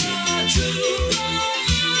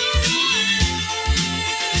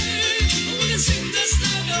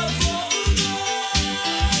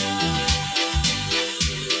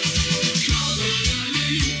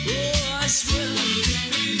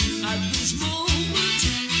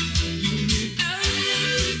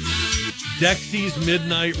 Dexy's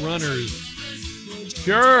Midnight Runners.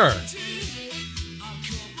 Sure.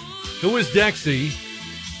 Who is Dexy?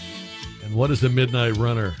 And what is a Midnight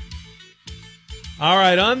Runner? All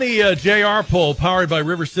right, on the JR poll powered by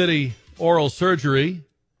River City Oral Surgery,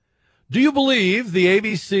 do you believe the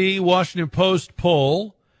ABC Washington Post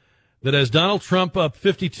poll that has Donald Trump up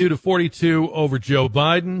 52-42 over Joe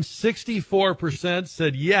Biden? 64%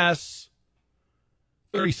 said yes.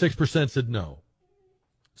 36% said no.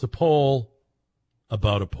 It's a poll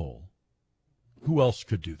about a poll. Who else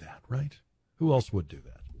could do that, right? Who else would do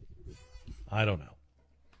that? I don't know.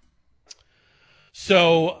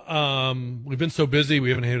 So we've been so busy, we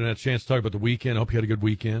haven't had a chance to talk about the weekend. I hope you had a good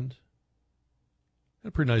weekend. Had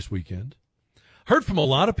a pretty nice weekend. Heard from a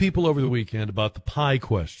lot of people over the weekend about the pie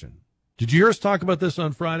question. Did you hear us talk about this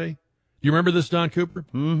on Friday? Do you remember this, Don Cooper?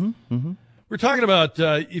 Mm-hmm. Mm-hmm. We're talking about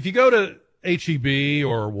if you go to H-E-B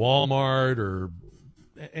or Walmart or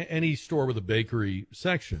any store with a bakery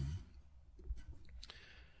section,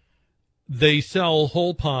 they sell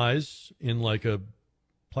whole pies in like a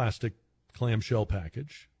plastic clamshell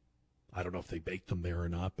package. I don't know if they bake them there or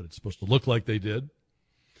not, but it's supposed to look like they did.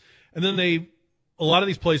 And then a lot of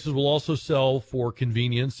these places will also sell, for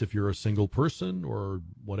convenience, if you're a single person or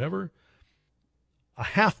whatever, a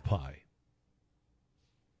half pie.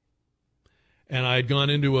 And I had gone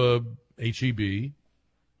into a H-E-B,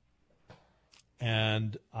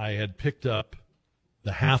 and I had picked up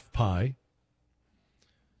the half pie,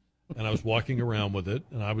 and I was walking around with it,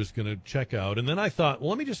 and I was going to check out. And then I thought, well,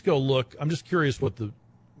 let me just go look. I'm just curious what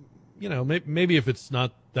maybe if it's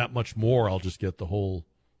not that much more, I'll just get the whole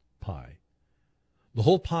pie. The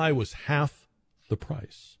whole pie was half the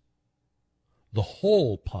price. The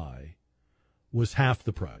whole pie was half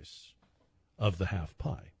the price of the half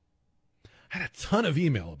pie. I had a ton of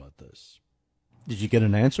email about this. Did you get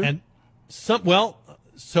an answer? And some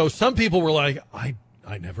people were like, I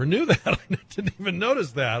never knew that. I didn't even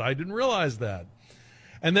notice that. I didn't realize that.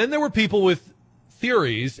 And then there were people with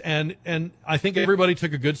theories, and I think everybody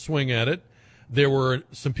took a good swing at it. There were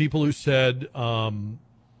some people who said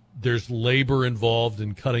there's labor involved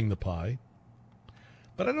in cutting the pie.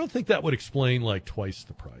 But I don't think that would explain like twice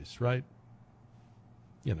the price, right?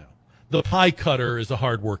 The pie cutter is a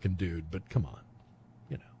hard-working dude, but come on.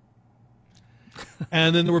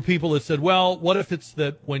 And then there were people that said, well, what if it's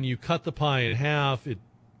that when you cut the pie in half, it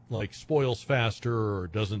like spoils faster or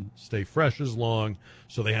doesn't stay fresh as long,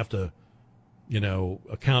 so they have to,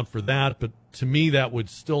 account for that. But to me, that would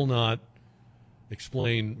still not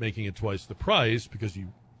explain making it twice the price, because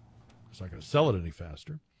it's not going to sell it any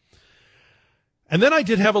faster. And then I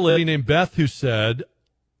did have a lady named Beth who said,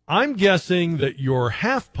 I'm guessing that your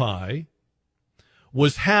half pie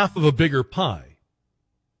was half of a bigger pie.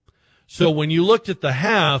 So when you looked at the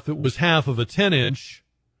half, it was half of a 10-inch,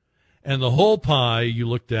 and the whole pie you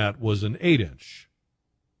looked at was an 8-inch.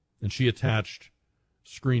 And she attached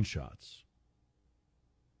screenshots.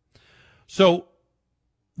 So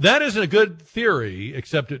that isn't a good theory,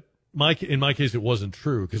 except in my case it wasn't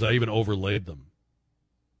true, because I even overlaid them.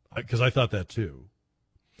 Because I thought that too.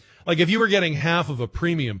 Like if you were getting half of a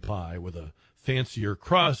premium pie with a fancier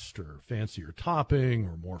crust or fancier topping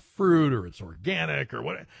or more fruit, or it's organic or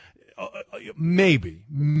what, maybe.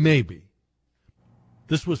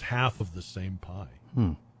 This was half of the same pie.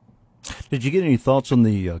 Did you get any thoughts on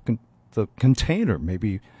the container?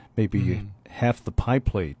 Maybe half the pie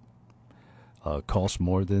plate costs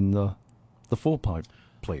more than the full pie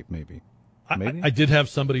plate. Maybe. I did have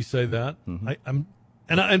somebody say that.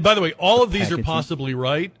 And by the way, all of these Packaging. are possibly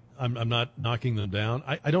right. I'm not knocking them down.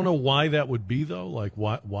 I don't know why that would be though. Like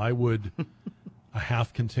why would a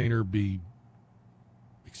half container be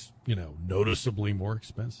noticeably more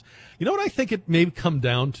expensive? You know what I think it may come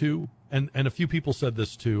down to, and a few people said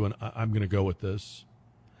this too, and I'm going to go with this.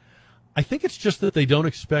 I think it's just that they don't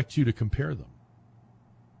expect you to compare them.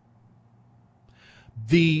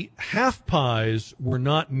 The half pies were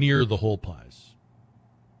not near the whole pies.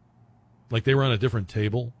 Like they were on a different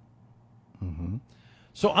table. Mm-hmm.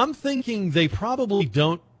 So I'm thinking they probably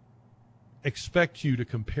don't expect you to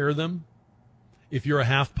compare them. If you're a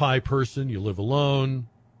half pie person, you live alone,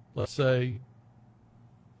 let's say,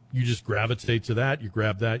 you just gravitate to that, you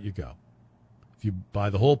grab that, you go. If you buy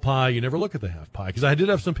the whole pie, you never look at the half pie. Because I did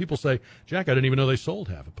have some people say, Jack, I didn't even know they sold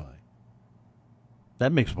half a pie.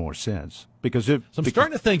 That makes more sense because I'm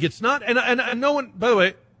starting to think it's not, and no one. By the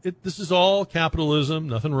way, this is all capitalism.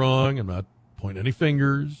 Nothing wrong. I'm not pointing any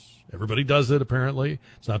fingers. Everybody does it. Apparently,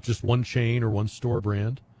 it's not just one chain or one store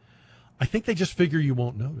brand. I think they just figure you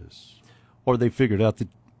won't notice, or they figured out that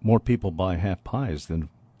more people buy half pies than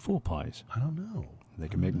full pies. I don't know. They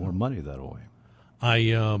can make more money that way.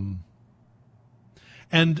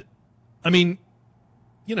 And I mean,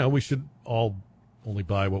 we should all only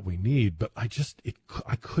buy what we need, but I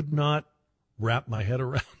could not wrap my head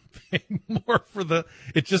around paying more for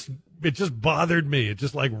it just bothered me. It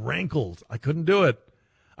just like rankled. I couldn't do it.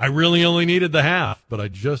 I really only needed the half, but I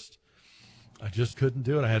just couldn't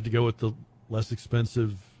do it. I had to go with the less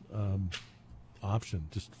expensive option.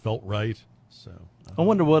 Just felt right. So I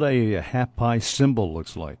wonder what a half pie symbol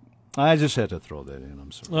looks like. I just had to throw that in.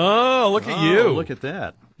 I'm sorry. Oh, look at you. Look at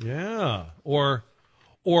that. Yeah. Or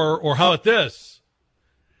how about this?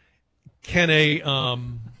 Can a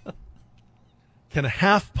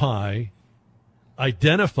half pie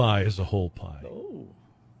identify as a whole pie? Oh.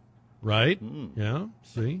 Right? Yeah.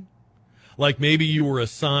 See? Like maybe you were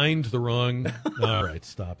assigned the wrong. All right,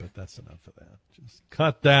 stop it. That's enough of that. Just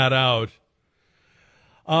cut that out.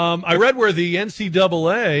 I read where the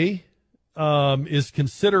NCAA is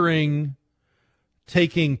considering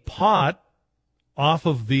taking pot off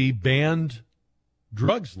of the banned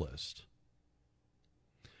drugs list.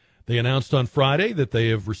 They announced on Friday that they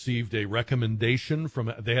have received a recommendation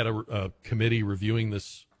they had a committee reviewing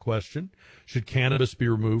this question. Should cannabis be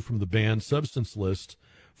removed from the banned substance list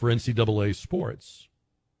for NCAA sports?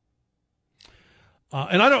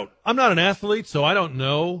 And I'm not an athlete, so I don't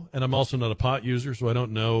know. And I'm also not a pot user, so I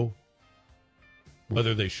don't know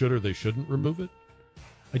whether they should or they shouldn't remove it.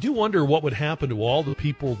 I do wonder what would happen to all the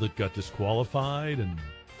people that got disqualified and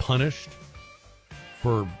punished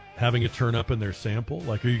for having it turn up in their sample.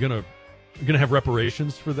 Like, are you gonna have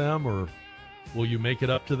reparations for them, or will you make it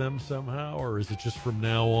up to them somehow, or is it just from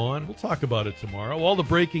now on? We'll talk about it tomorrow. All the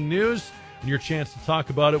breaking news and your chance to talk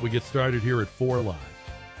about it. We get started here at 4 Live.